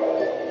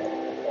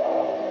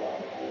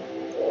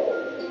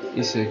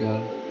 Ist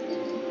egal.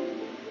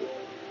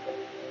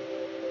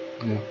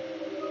 Ja.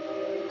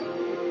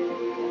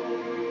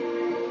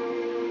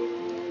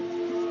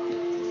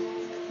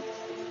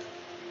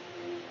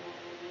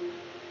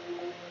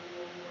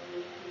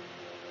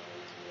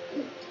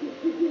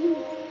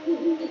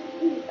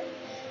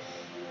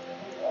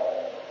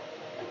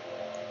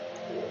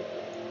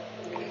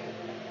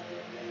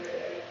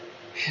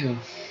 Ja.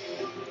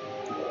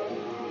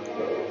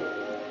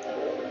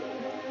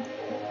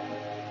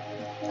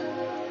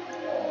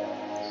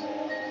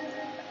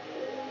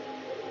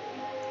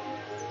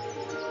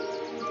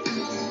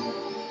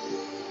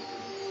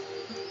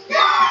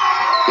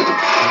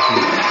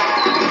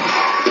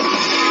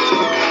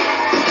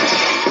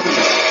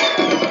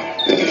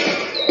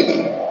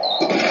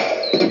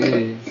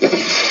 Hey.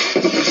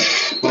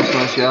 Was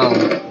machst du? Ja,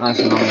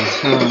 also noch nicht.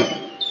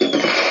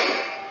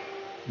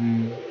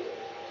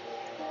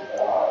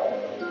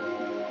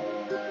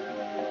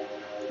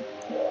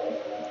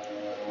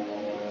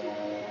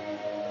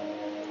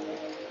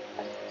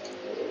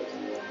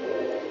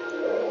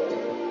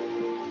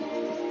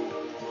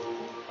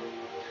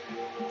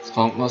 Das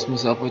Krankenhaus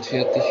muss auch bald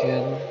fertig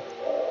werden.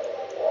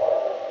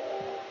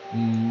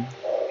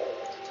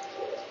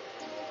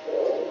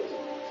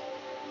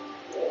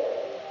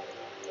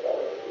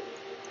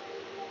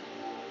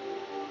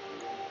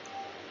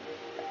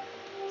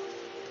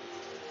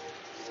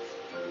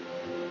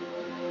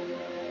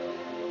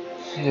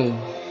 Ja.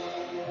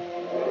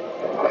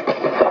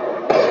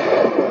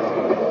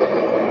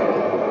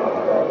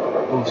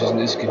 Oh, was ist denn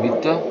das?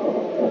 Gewitter?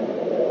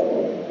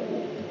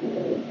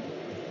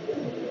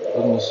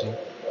 Irgendwas so.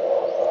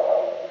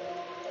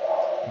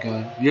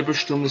 Egal.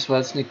 Wirbelsturm, das war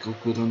jetzt nicht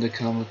gut an der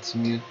Kamera zu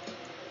mir.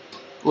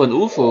 Oh, ein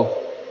UFO.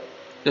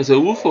 Das ist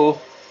ein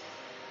UFO.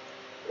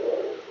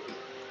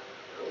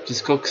 Habt ihr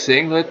das gerade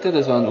gesehen, Leute?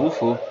 Das war ein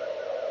UFO.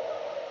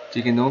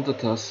 Die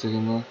Untertaste,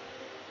 genau.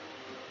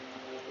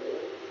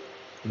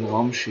 Ein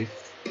Raumschiff.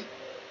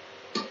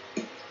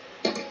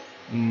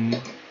 Mhm.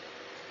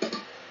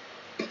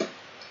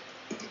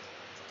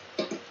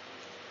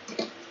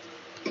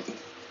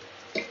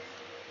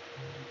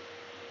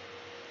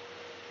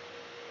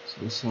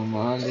 So, das haben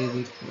wir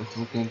erledigt.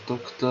 Machen wir den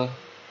Doktor.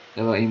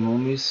 Der war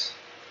immun ist.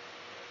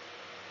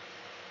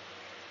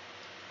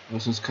 Aber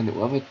sonst keine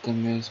Arbeit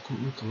mehr, das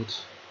kommt mir gerade.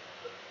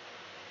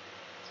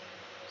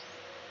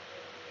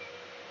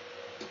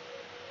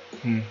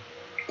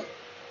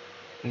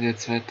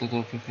 Jetzt weiter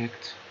da,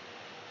 perfekt.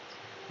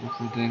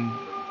 Machen wir den.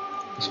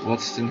 Das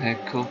Arzt, den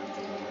Hacker.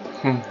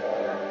 Ja.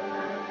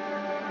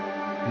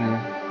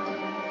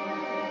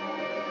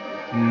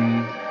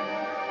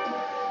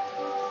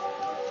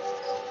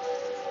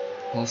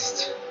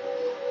 Passt.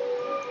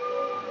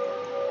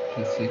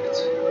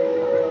 Perfekt.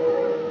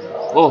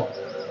 Oh!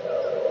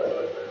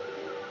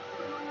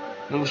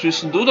 Na, was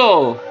willst denn du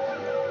da?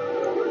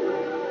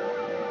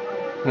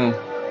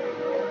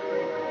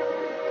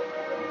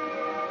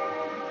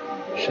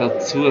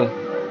 Schaut zu.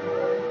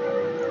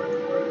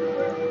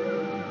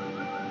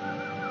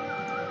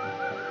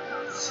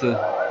 So.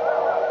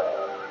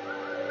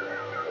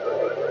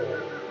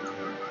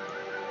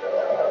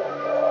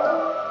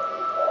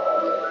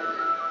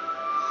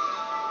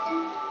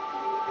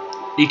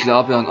 Ich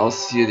glaube an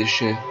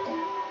Außerirdische.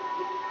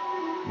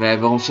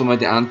 Weil warum soll man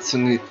die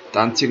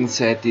einzigen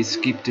Zeit, die es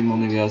gibt im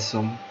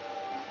Universum?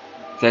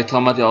 Vielleicht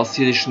haben wir die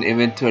Außerirdischen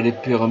eventuelle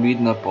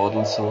Pyramiden erbaut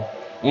und so.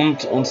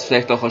 Und uns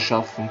vielleicht auch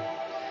erschaffen.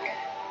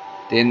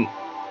 Denn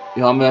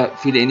wir haben ja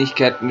viele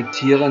Ähnlichkeiten mit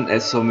Tieren,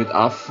 also mit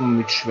Affen,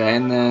 mit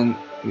Schweinen,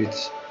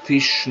 mit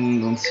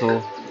Fischen und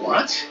so.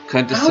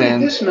 Könnte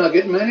sein, dass die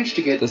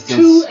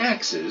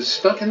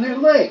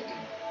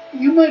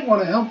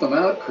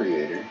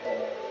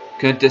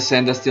könnte es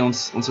sein, dass die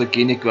uns unsere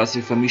Gene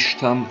quasi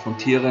vermischt haben von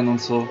Tieren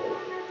und so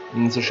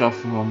und uns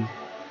erschaffen haben.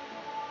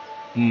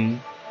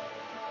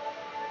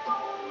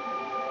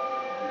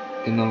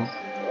 Genau.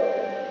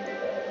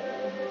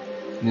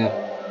 Ja.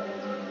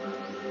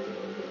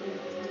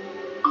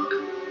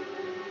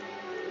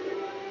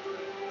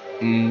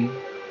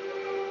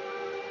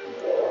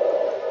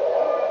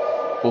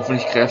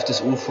 Hoffentlich greift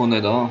das UFO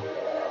nicht an.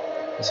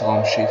 Das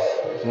Raumschiff.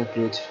 Das wäre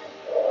blöd.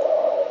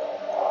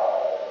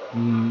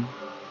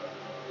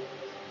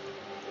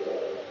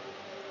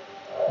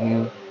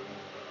 Ja.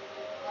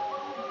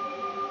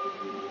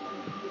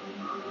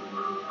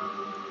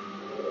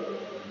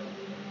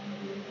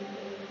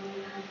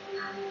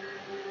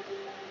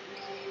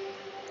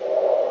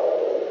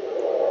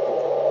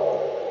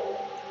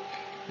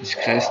 Ich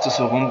kreist da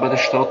so rum bei der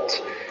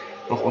Stadt.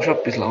 Mach auch schon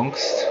ein bisschen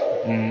Angst.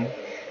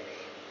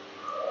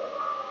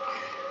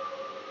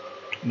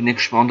 Bin ich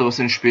gespannt, was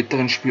ich in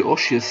späteren Spiel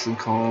ausschießen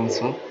kann und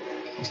so.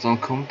 Was dann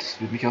kommt, das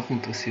würde mich auch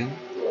interessieren.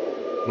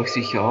 Euch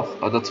sicher auch.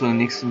 Aber dazu in den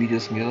nächsten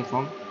Videos mehr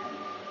davon.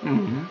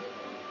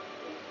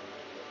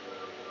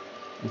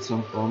 Jetzt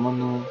brauchen wir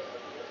noch.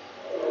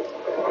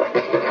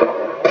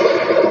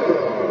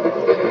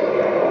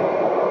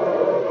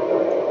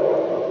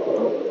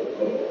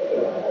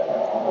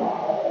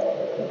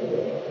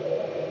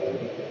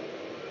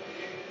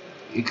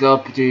 Ich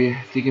glaube, die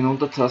Fliege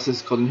Untertasse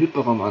ist gerade in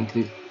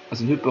Hyperraumantrieb,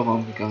 also in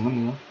Hyperraum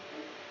gegangen,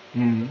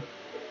 ja.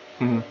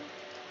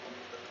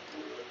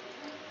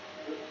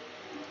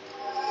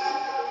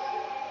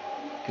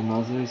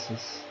 Genau so ist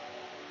es.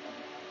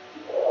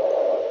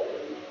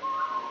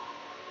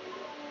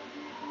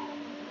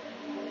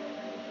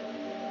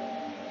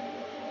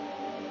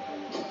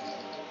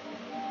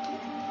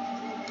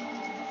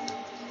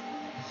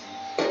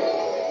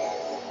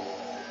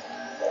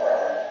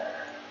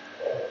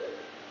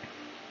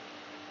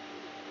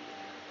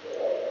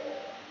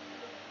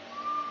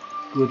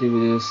 Gut, ich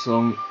würde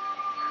sagen,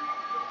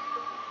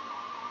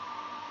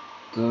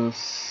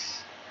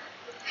 das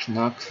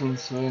Schnackseln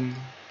sollen.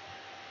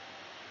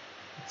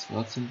 Jetzt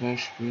war zum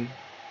Beispiel.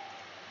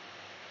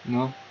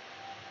 Na?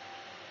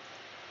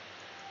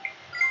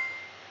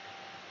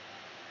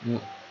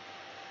 Ja.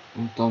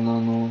 Und dann auch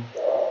noch.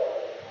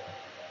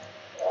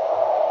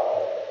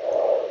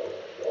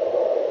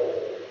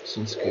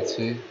 Sonst geht's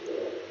eh.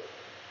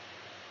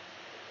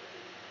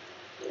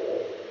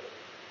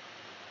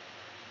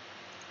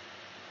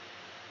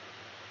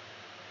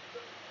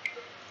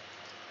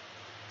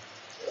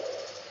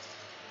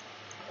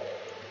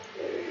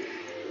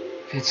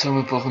 Jetzt sagen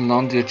wir brauchen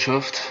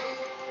Landwirtschaft.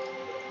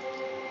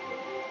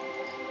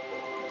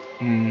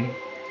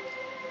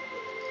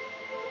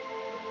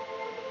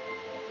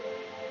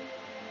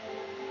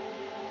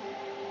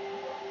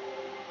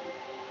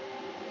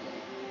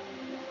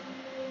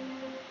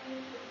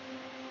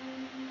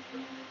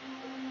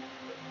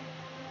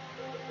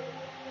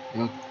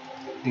 Ja,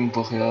 Ding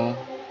brauche ja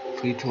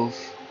Friedhof.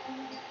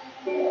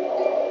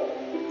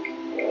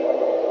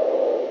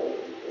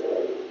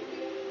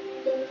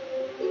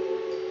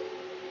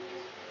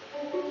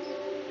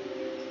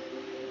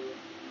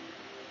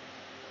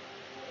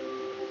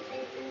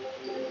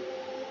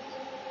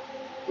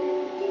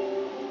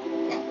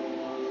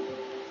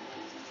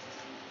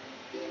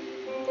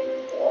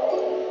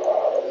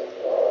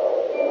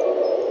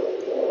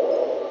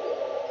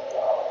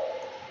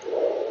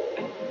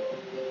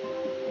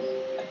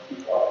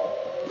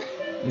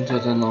 unter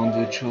der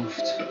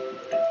Landwirtschaft.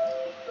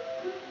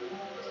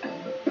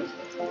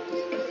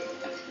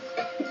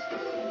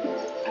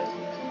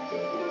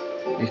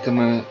 Nicht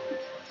einmal,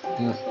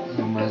 ja,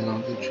 normale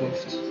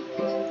Landwirtschaft.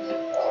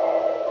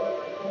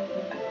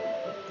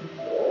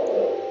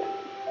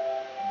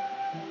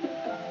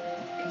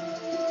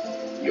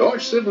 Your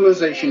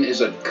civilization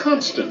is a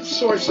constant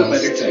source of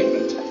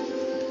entertainment.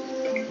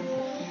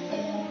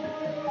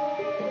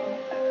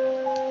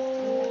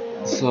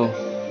 So.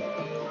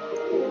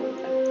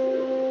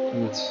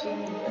 Gut.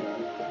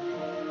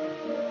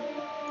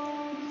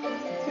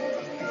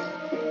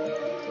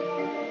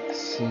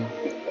 So.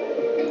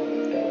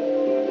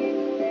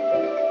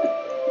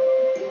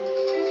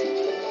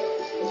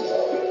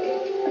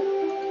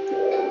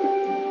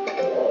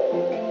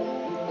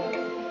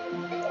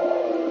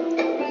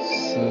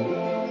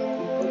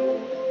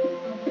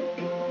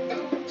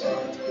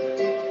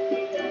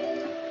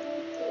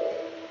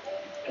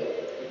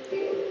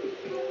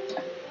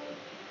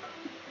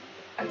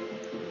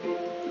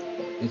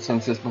 Jetzt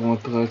sagen sie erstmal,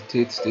 was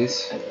Priorität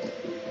ist.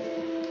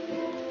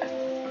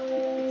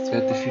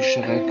 Zweite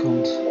Fischerei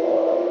kommt.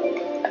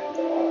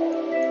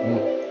 Ja.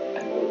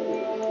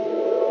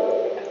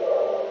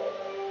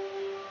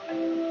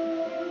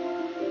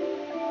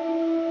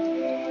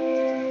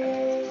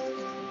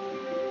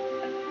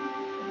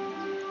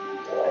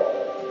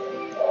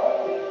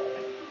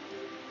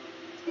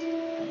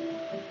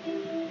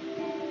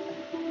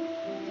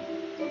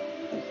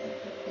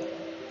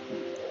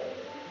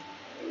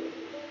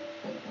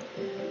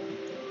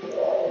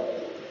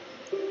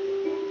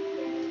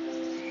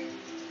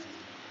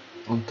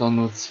 Und dann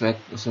noch zwei,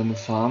 also eine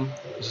Farm,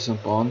 das ist ein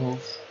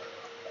Bauernhof.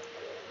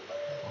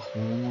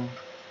 Machen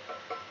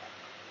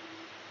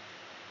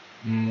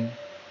wir noch.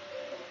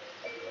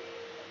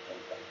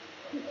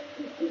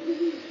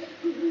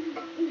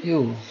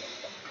 Jo.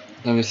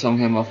 Dann würde ich sagen,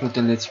 hören wir auf mit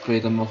dem Let's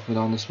Play, dann machen wir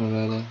da anders mal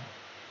weiter.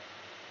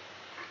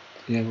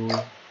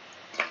 Jawohl.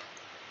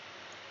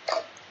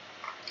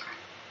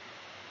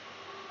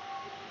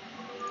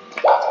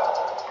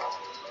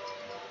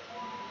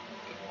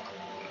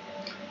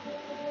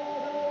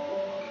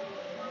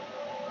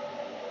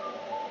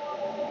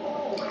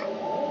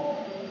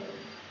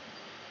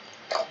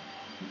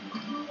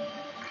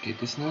 Geht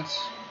es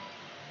nicht?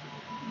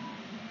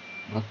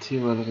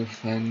 Material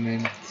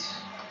Refinement.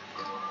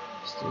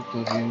 Ist da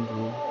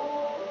irgendwo?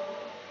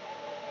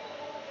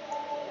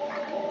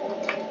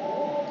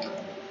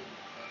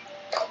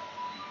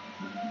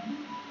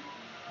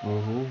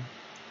 Oho.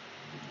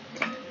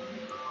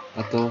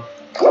 Ah, da.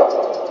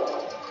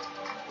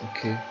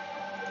 Okay.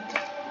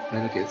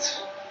 Weiter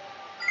geht's.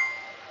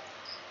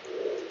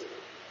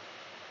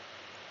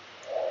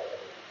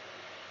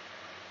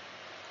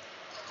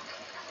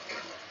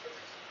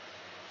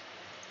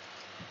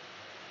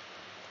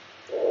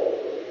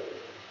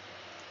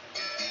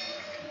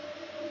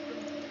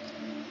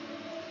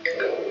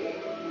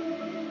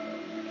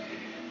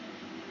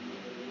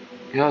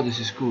 Ja, das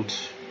ist gut.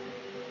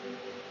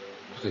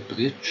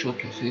 Repariert schon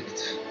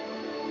perfekt.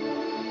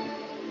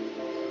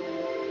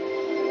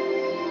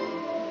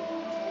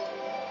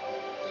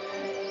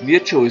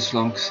 Wird schon ist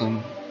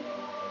langsam.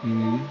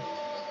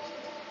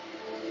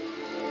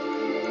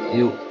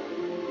 Jo.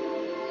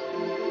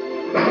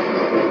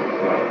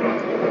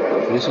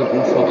 Wo ist ein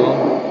Ufer da?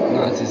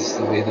 Nein, jetzt ist es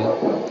da wieder.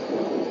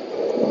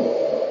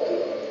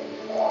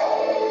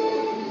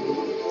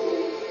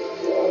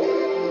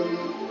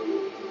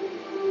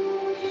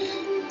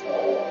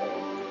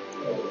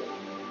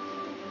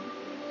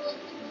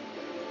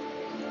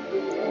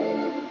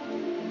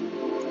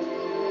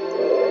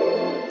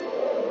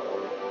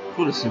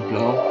 Cool, das sind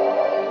blau.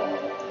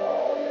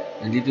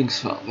 Meine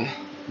Lieblingsfarbe.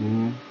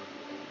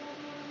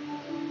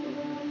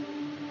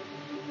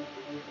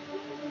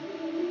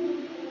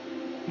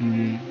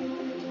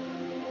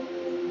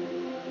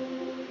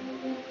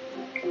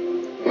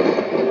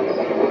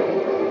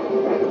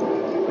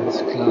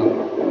 Alles klar.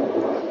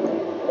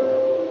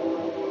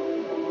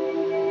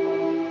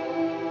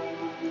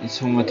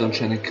 Jetzt hungert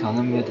anscheinend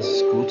keiner mehr, das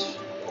ist gut.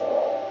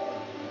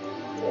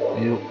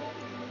 Jo.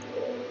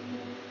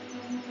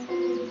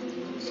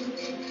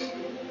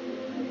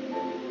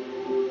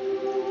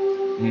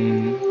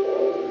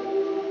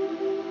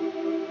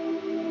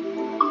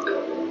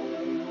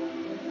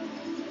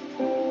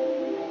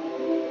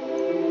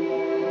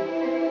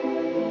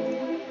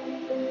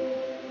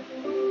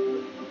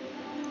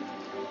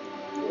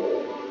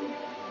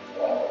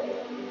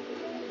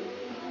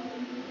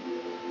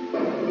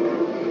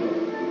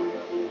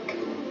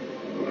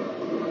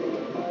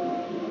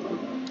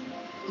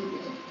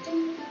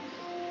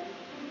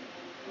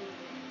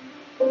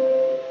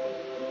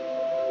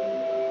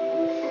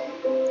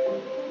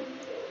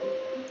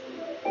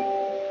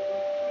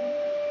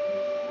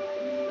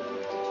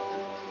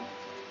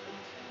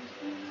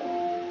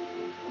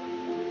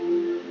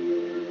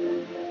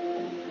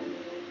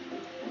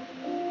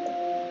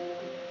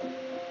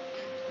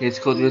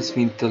 Jetzt gerade wird es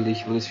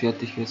winterlich, wo das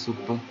fertig wird,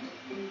 super.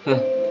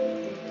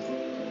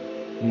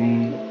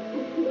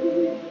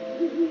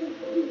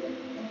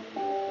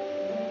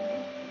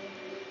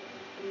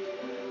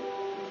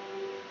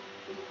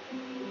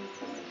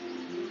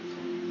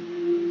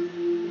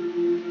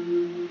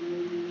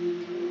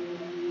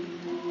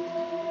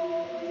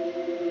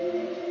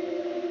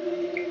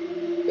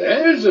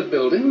 Here's a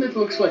building that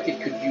looks like it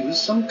could use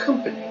some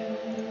company.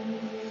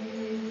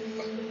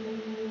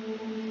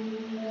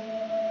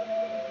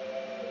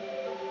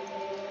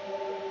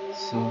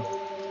 So.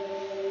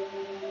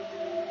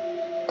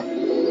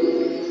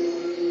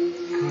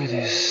 Gut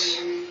ist.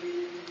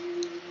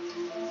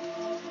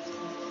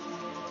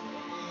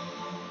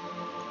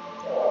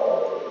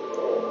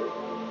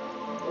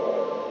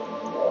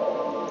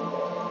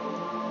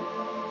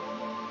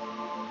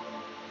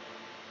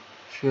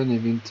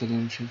 Schöne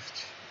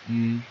Winterlandschaft.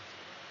 Mhm.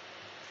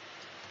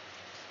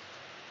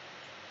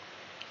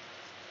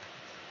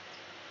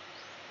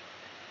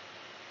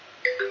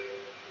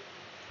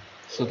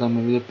 So, dann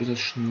mal wieder ein bisschen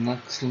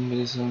schnackseln,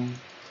 würde ich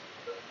sagen.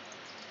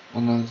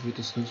 Und dann wird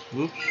das ganz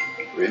gut.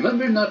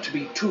 Remember not to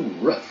be too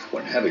rough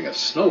when having a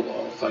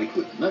snowball fight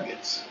with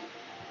nuggets.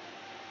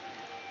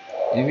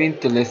 Im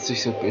Winter lässt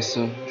sich ja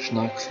besser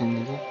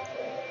schnackseln, oder?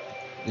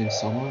 Im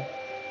Sommer?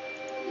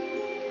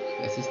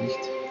 Ich weiß es nicht.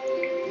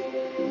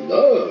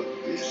 Love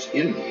is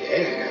in the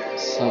air.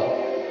 So.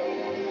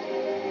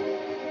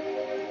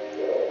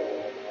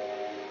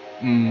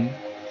 Mhm.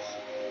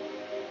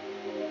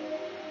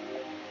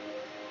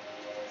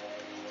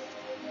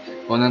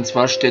 Wenn eine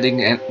zweistellige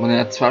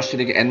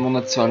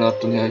Einwohnerzahl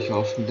hat, dann höre ich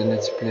auf mit dem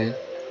Let's Play.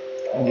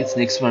 Und jetzt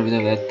nächstes Mal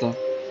wieder weiter.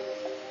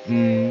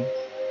 Mhm.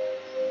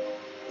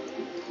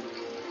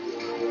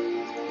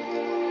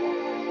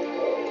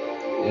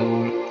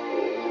 Jawohl.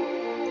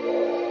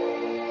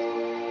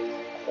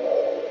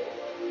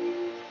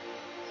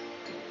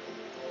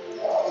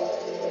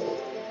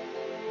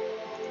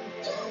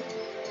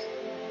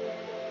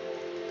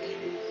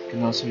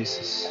 Genau so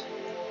ist es.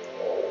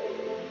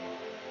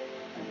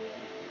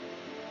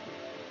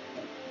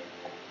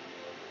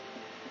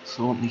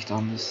 So und nicht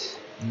anders.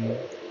 Mhm.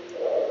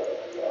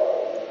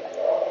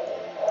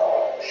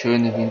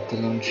 Schöne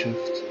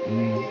Winterlandschaft.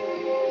 Mhm.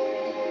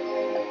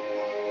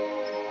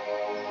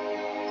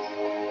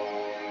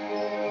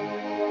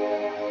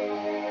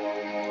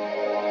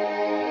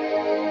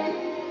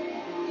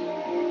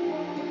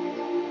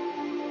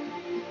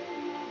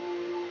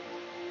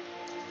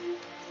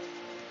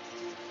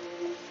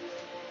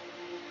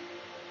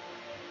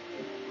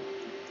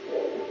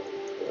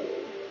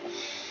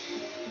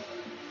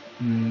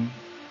 Mhm.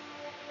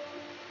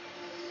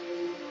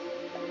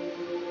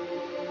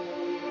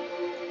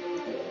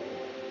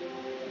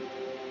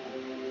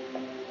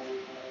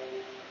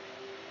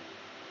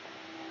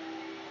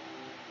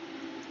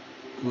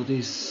 Gut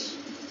ist.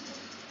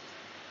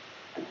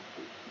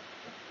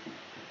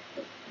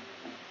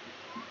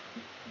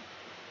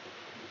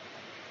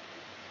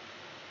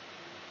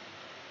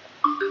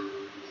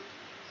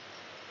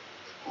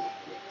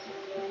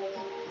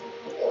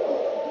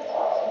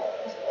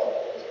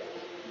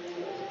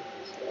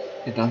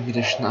 Ja, dann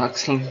wieder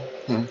schnackseln.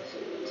 Ja.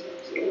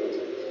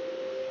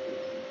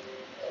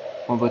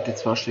 Aber die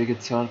zweistellige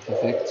Zahl,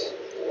 perfekt.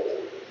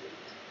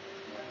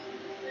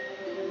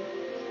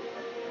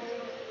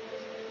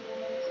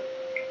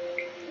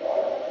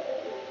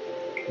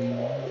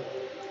 Mhm.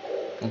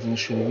 Ganz eine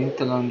schöne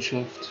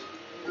Winterlandschaft.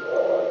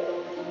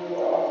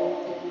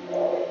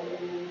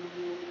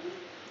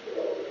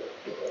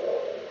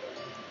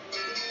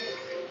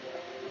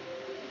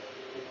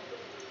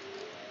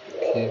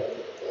 Okay.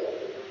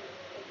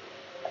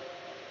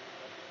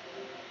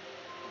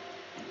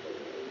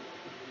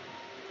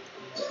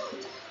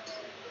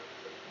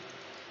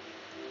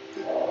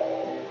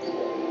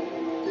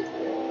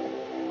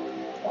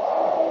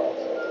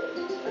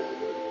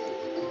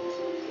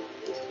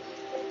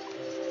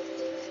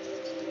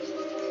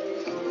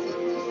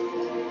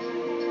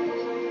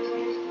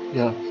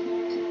 Ja.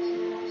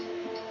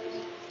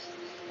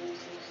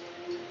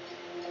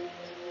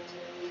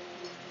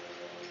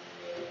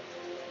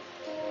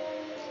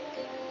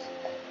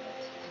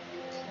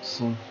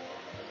 So.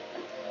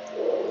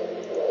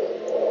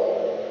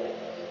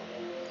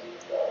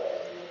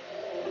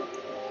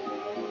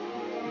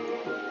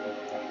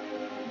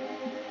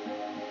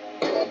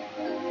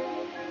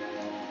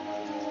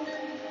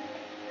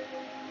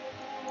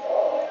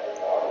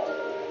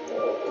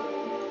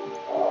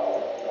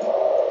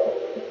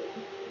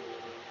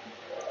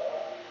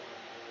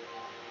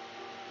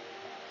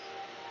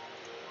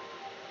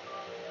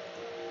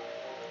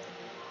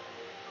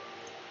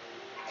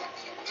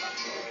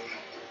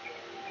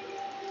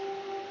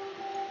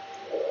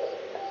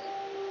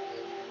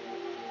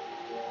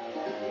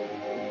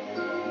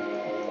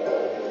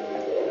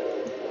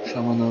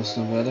 Schauen wir mal, was es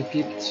noch weiter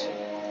gibt.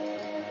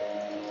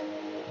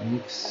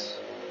 Nix.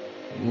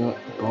 Ja,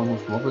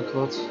 Bahnhof mache ich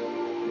gerade.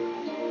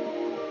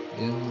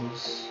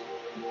 Warehouse.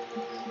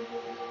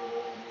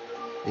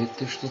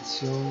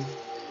 Wetterstation.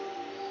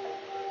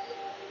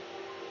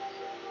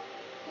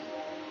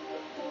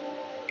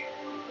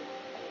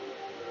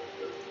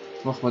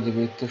 Machen wir die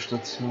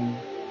Wetterstation.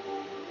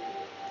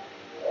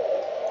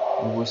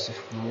 Und wo ist die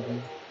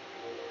Frage?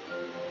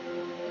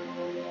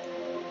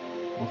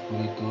 Machen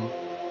wir die da.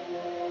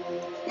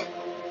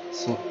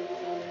 So.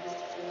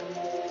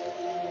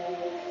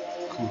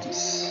 Gut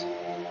ist.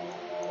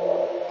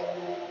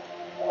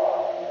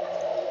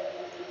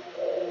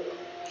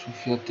 Schon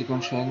fertig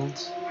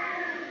anscheinend.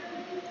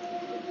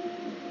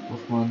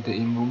 Machen wir an der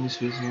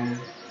Immunis-Version.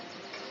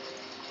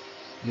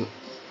 Ja,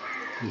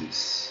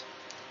 ist.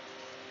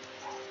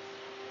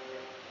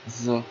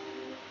 So.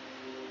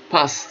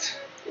 Passt.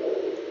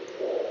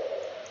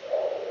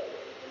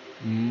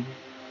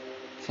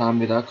 Farben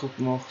wird auch gerade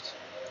gemacht.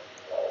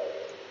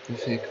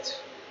 Perfekt.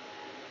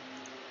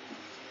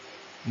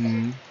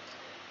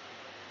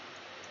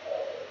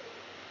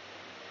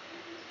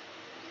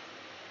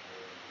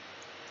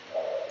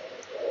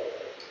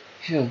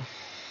 Ja.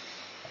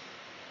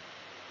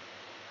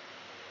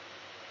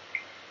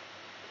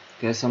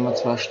 Gleich sind wir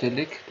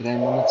zweistellig, 3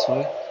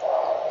 Monate.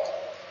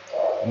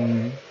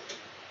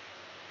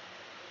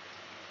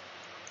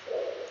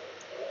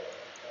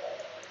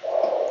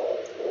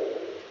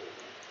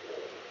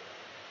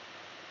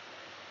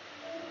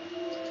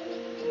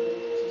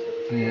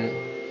 Ja.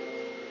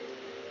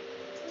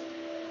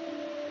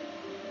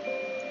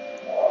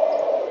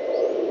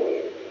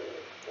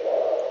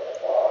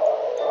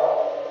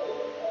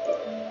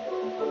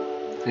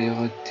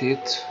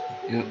 Priorität,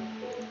 ja.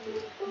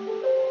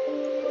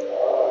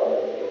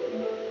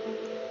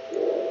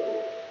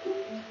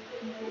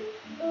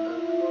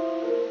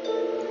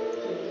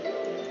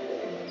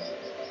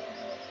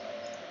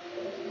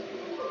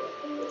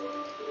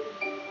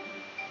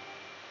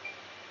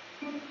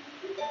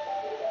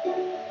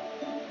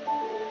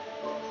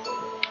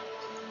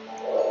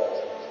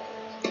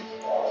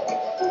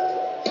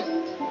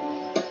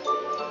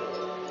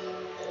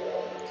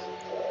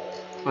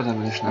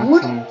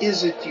 What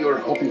is it you're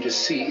hoping to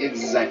see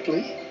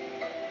exactly?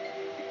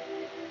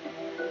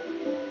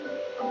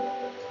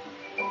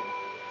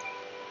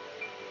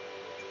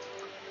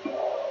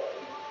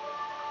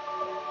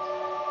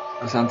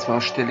 Wir sind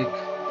zweistellig.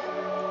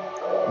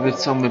 Ich würde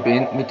sagen, wir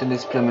beenden mit dem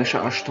Let's Play. Wir haben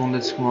schon eine Stunde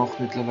jetzt gemacht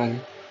mittlerweile.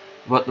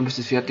 Warten, bis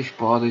das fertig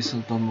gebaut ist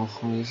und dann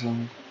machen wir,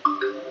 sagen.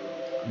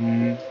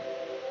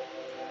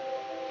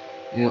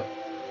 Ja.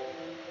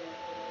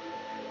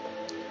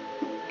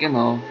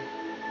 Genau.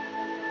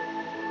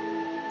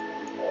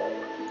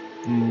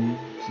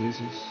 So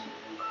ist es.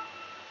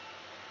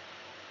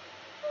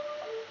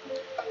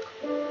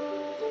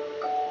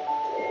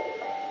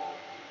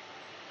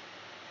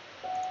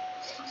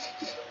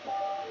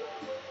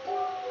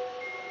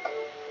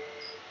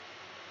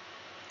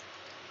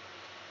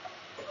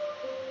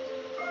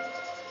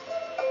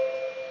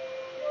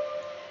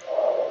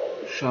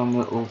 Schauen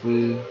wir, ob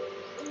ich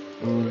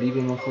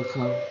Liebe machen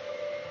kann.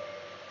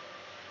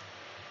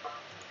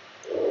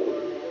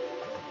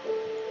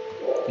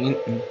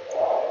 Hinten.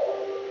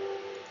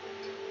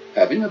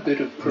 Having a bit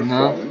of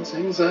performance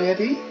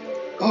anxiety?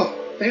 Oh,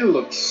 they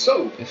look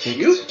so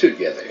cute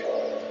together.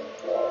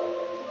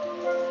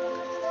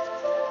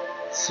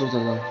 So,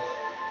 da.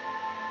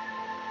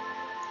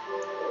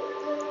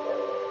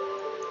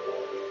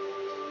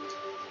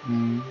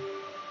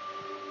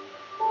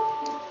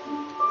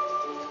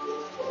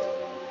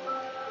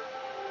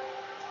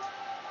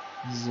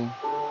 So.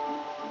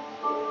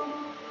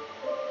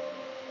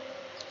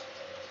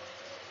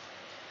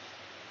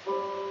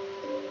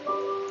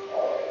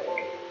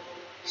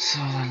 So,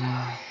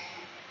 da.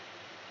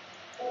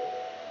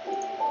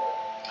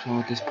 Schauen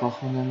wir, das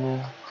brauchen wir nicht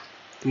mehr.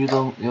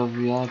 Bildung, ja,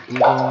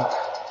 Bildung.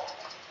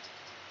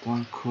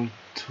 Dann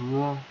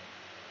Kultur.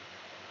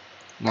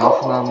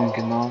 Nachnamen,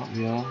 genau,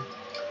 ja.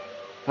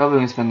 Ich habe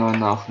übrigens meinen neuen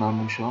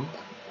Nachnamen schon.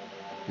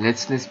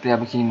 Letzten Display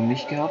habe ich ihn noch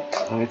nicht gehabt,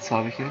 aber jetzt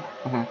habe ich ihn.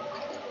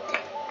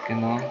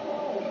 Genau.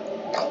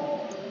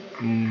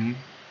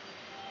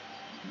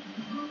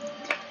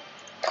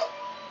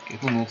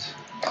 Geht noch nicht.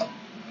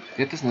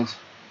 Geht das nicht?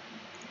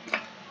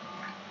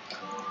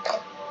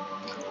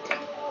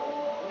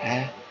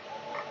 Hä?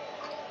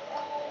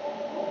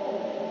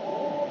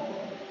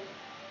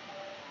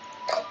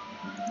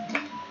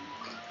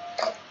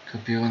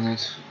 Kapiere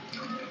nicht.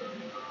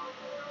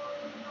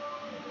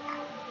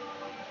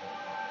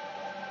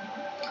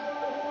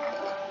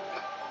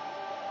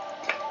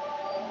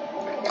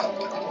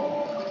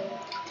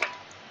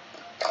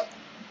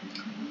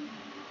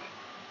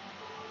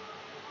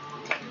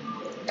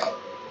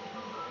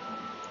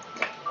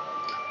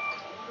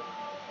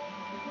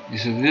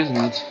 Wieso will es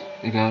nicht?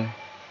 Egal.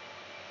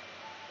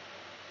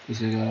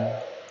 Ist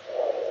egal.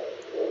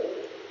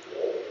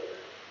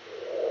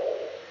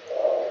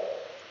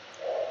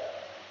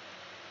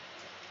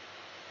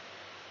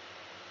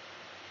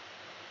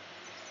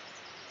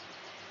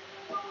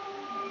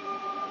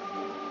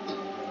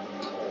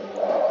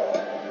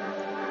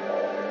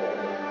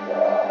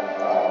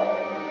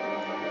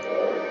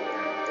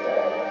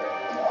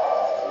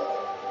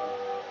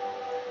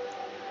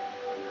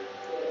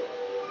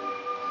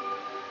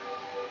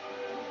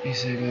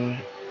 Ist egal.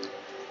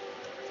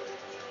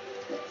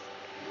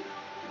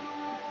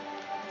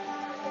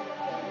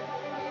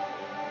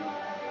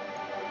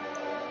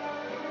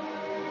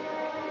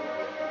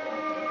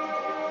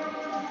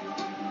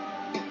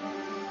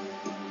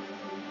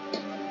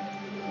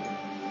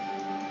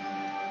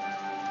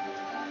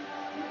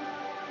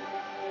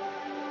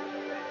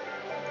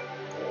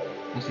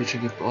 Das wird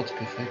schon gebaut,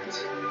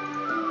 perfekt.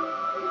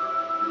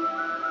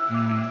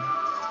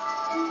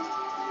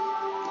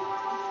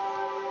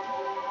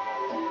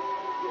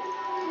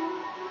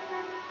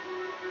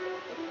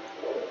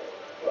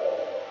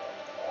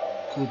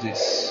 Gut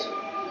ist.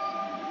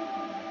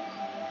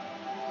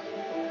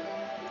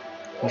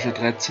 Ich habe schon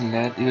 13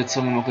 Leute. Ich würde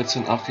sagen, wir machen jetzt so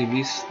einen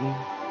Archivisten.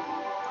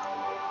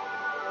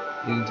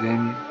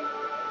 Irgendwem.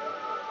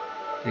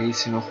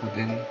 Easy machen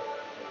wir den.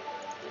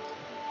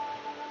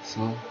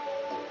 So.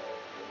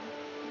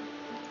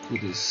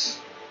 Gut ist.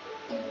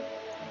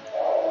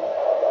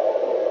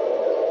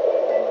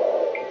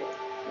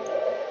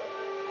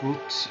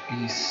 Gut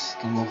ist.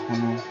 Dann machen wir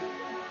noch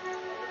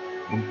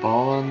einen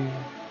Bauern.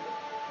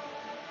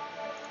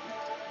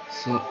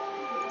 So.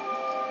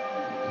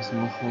 Was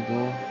machen wir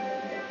da?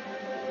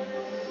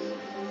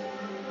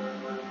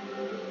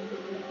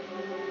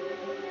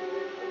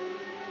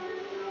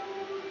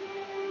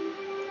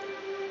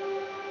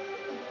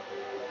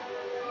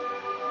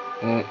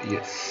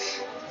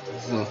 Yes.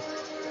 So.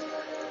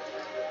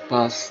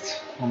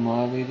 Passt. Haben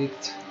wir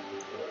erledigt.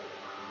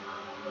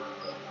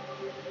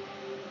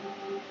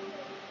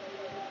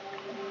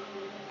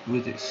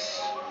 Gut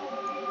ist.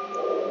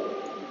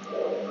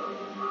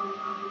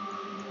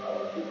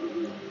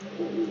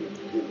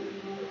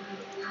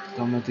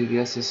 Da haben wir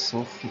diverse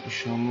Sachen. Ich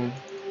schau mal.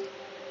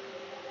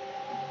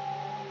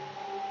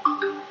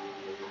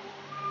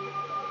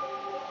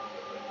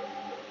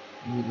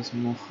 Wie wir das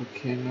machen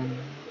können.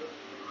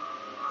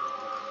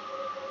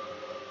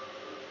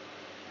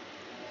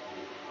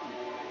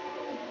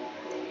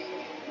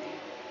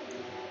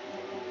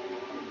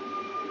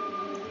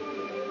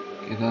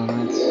 Geht auch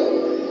nicht.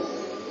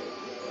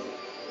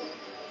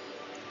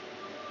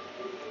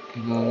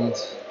 Geht auch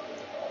nicht.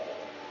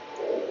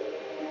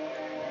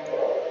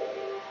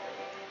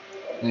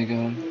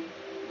 Egal.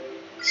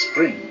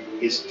 Spring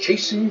is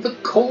chasing the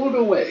cold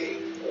away.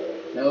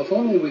 Now, if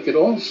only we could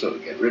also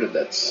get rid of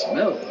that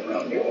smell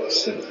around your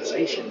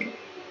civilization.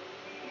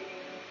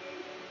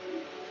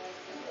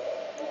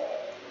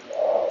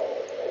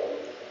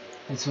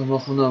 Jetzt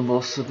machen wir noch ein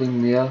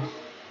Wasserding mehr.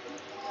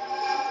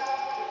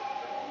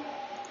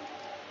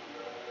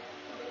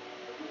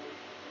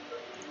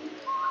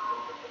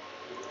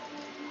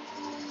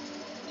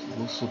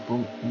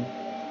 Wasserpumpen.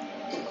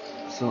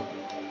 So.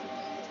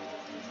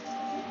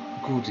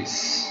 Gut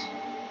ist.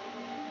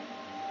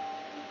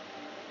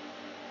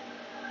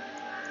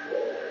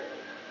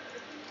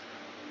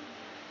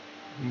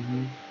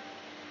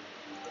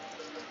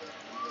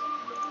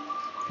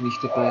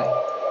 Nicht dabei.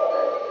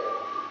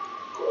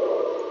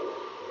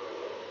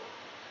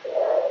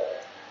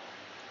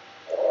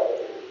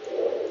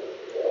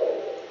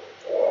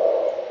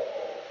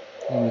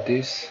 Nehmen wir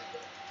das.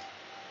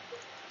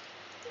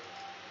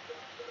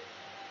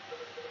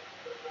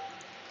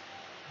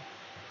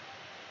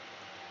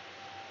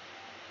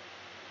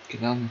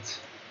 Gelandet.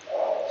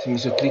 Das ist immer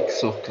so eine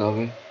Klicksache,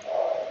 glaube ich.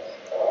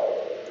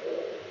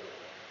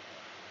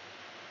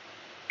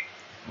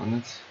 Auch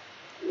nicht.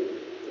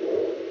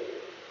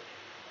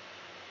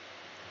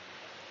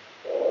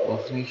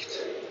 Auch nicht.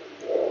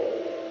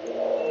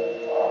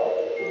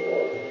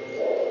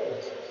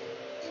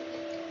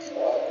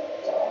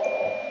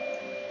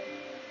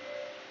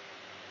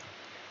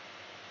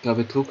 Ich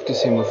glaube, druckt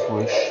ist immer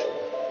falsch.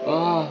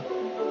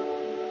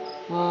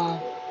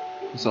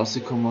 Ist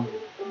rausgekommen.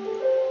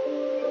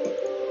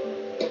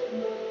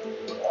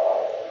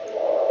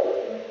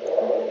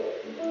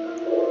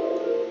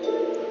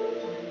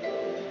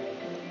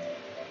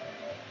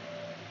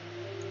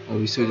 Aber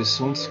wie soll das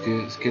sonst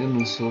gehen? Es geht ja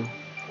nur so.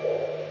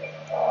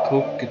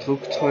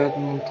 Gedruckt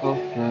halten und drauf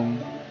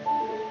bleiben.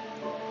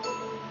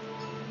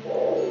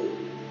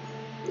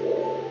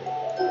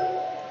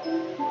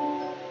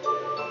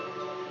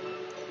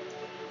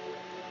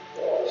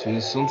 Wie soll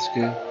das sonst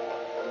gehen?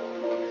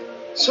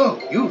 So,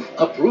 you've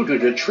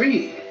uprooted a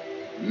tree.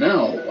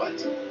 Now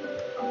what?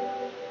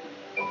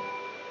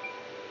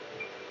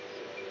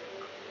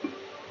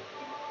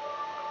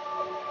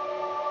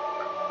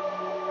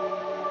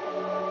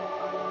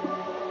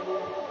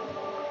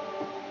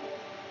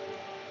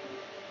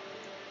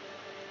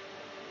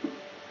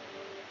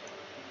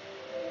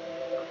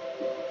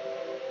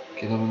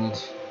 Geht aber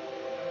nicht.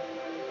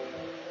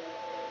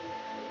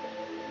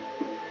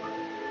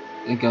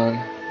 Egal.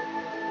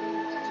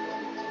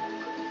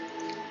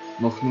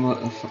 Mach nur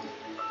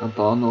einen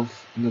Bauernhof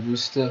in der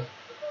Wüste.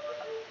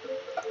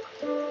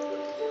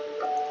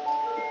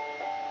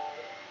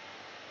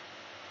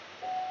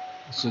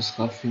 So ist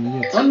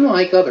raffiniert.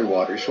 Unlike other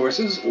water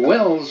sources,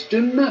 wells do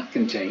not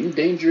contain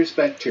dangerous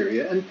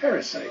bacteria and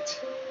parasites.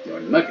 Your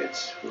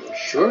nuggets will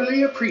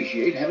surely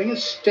appreciate having a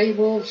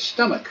stable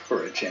stomach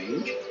for a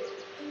change.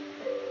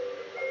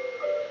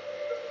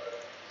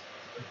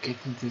 Geht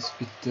denn das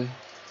bitte?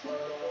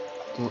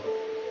 Da.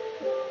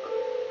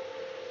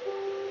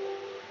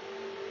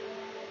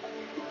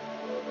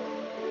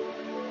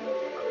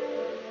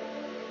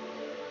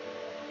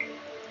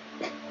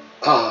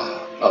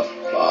 Ah, a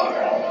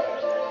farm.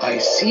 I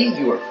see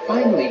you are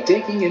finally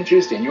taking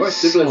interest in your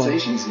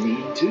civilization's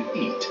need to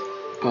eat.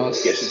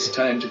 Passt. Guess it's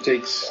time to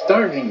take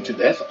starving to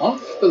death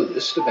off the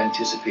list of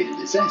anticipated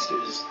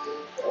disasters.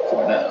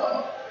 For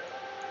now.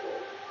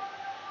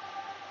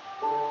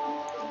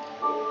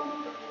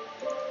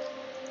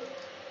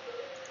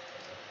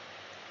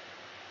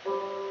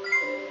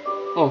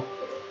 Oh,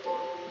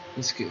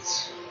 jetzt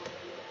geht's.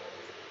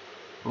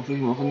 Hoffe, ich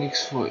mache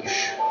nichts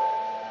falsch.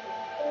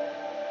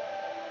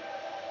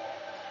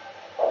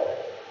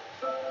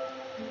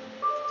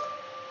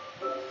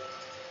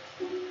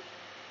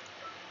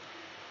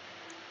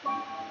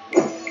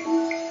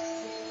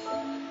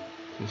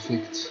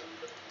 Perfekt.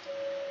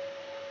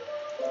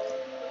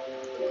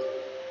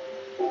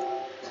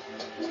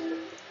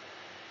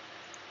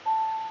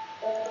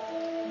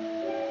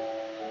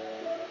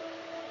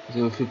 Das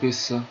ist aber viel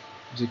besser.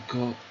 Musik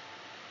gerade.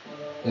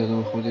 Ja,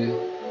 dann machen wir die.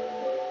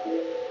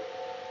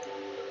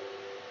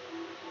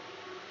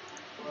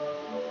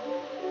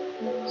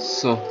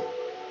 So,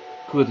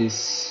 gut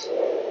ist.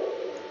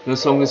 Ich würde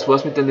sagen, das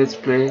war's mit dem Let's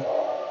Play.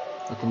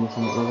 Warte,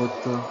 machen wir auch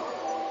weiter.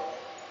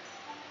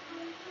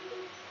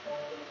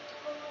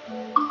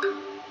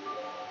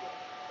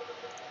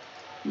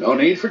 No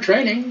need for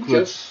training, Gut.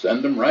 just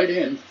send them right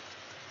in.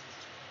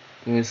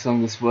 Ich würde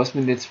sagen, das war's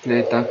mit dem Let's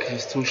Play. Danke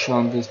fürs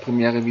Zuschauen, für das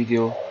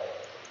Premiere-Video.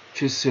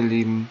 Tschüss, ihr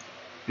Lieben.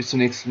 Bis zum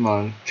nächsten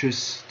Mal.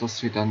 Tschüss,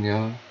 das wieder,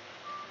 ja.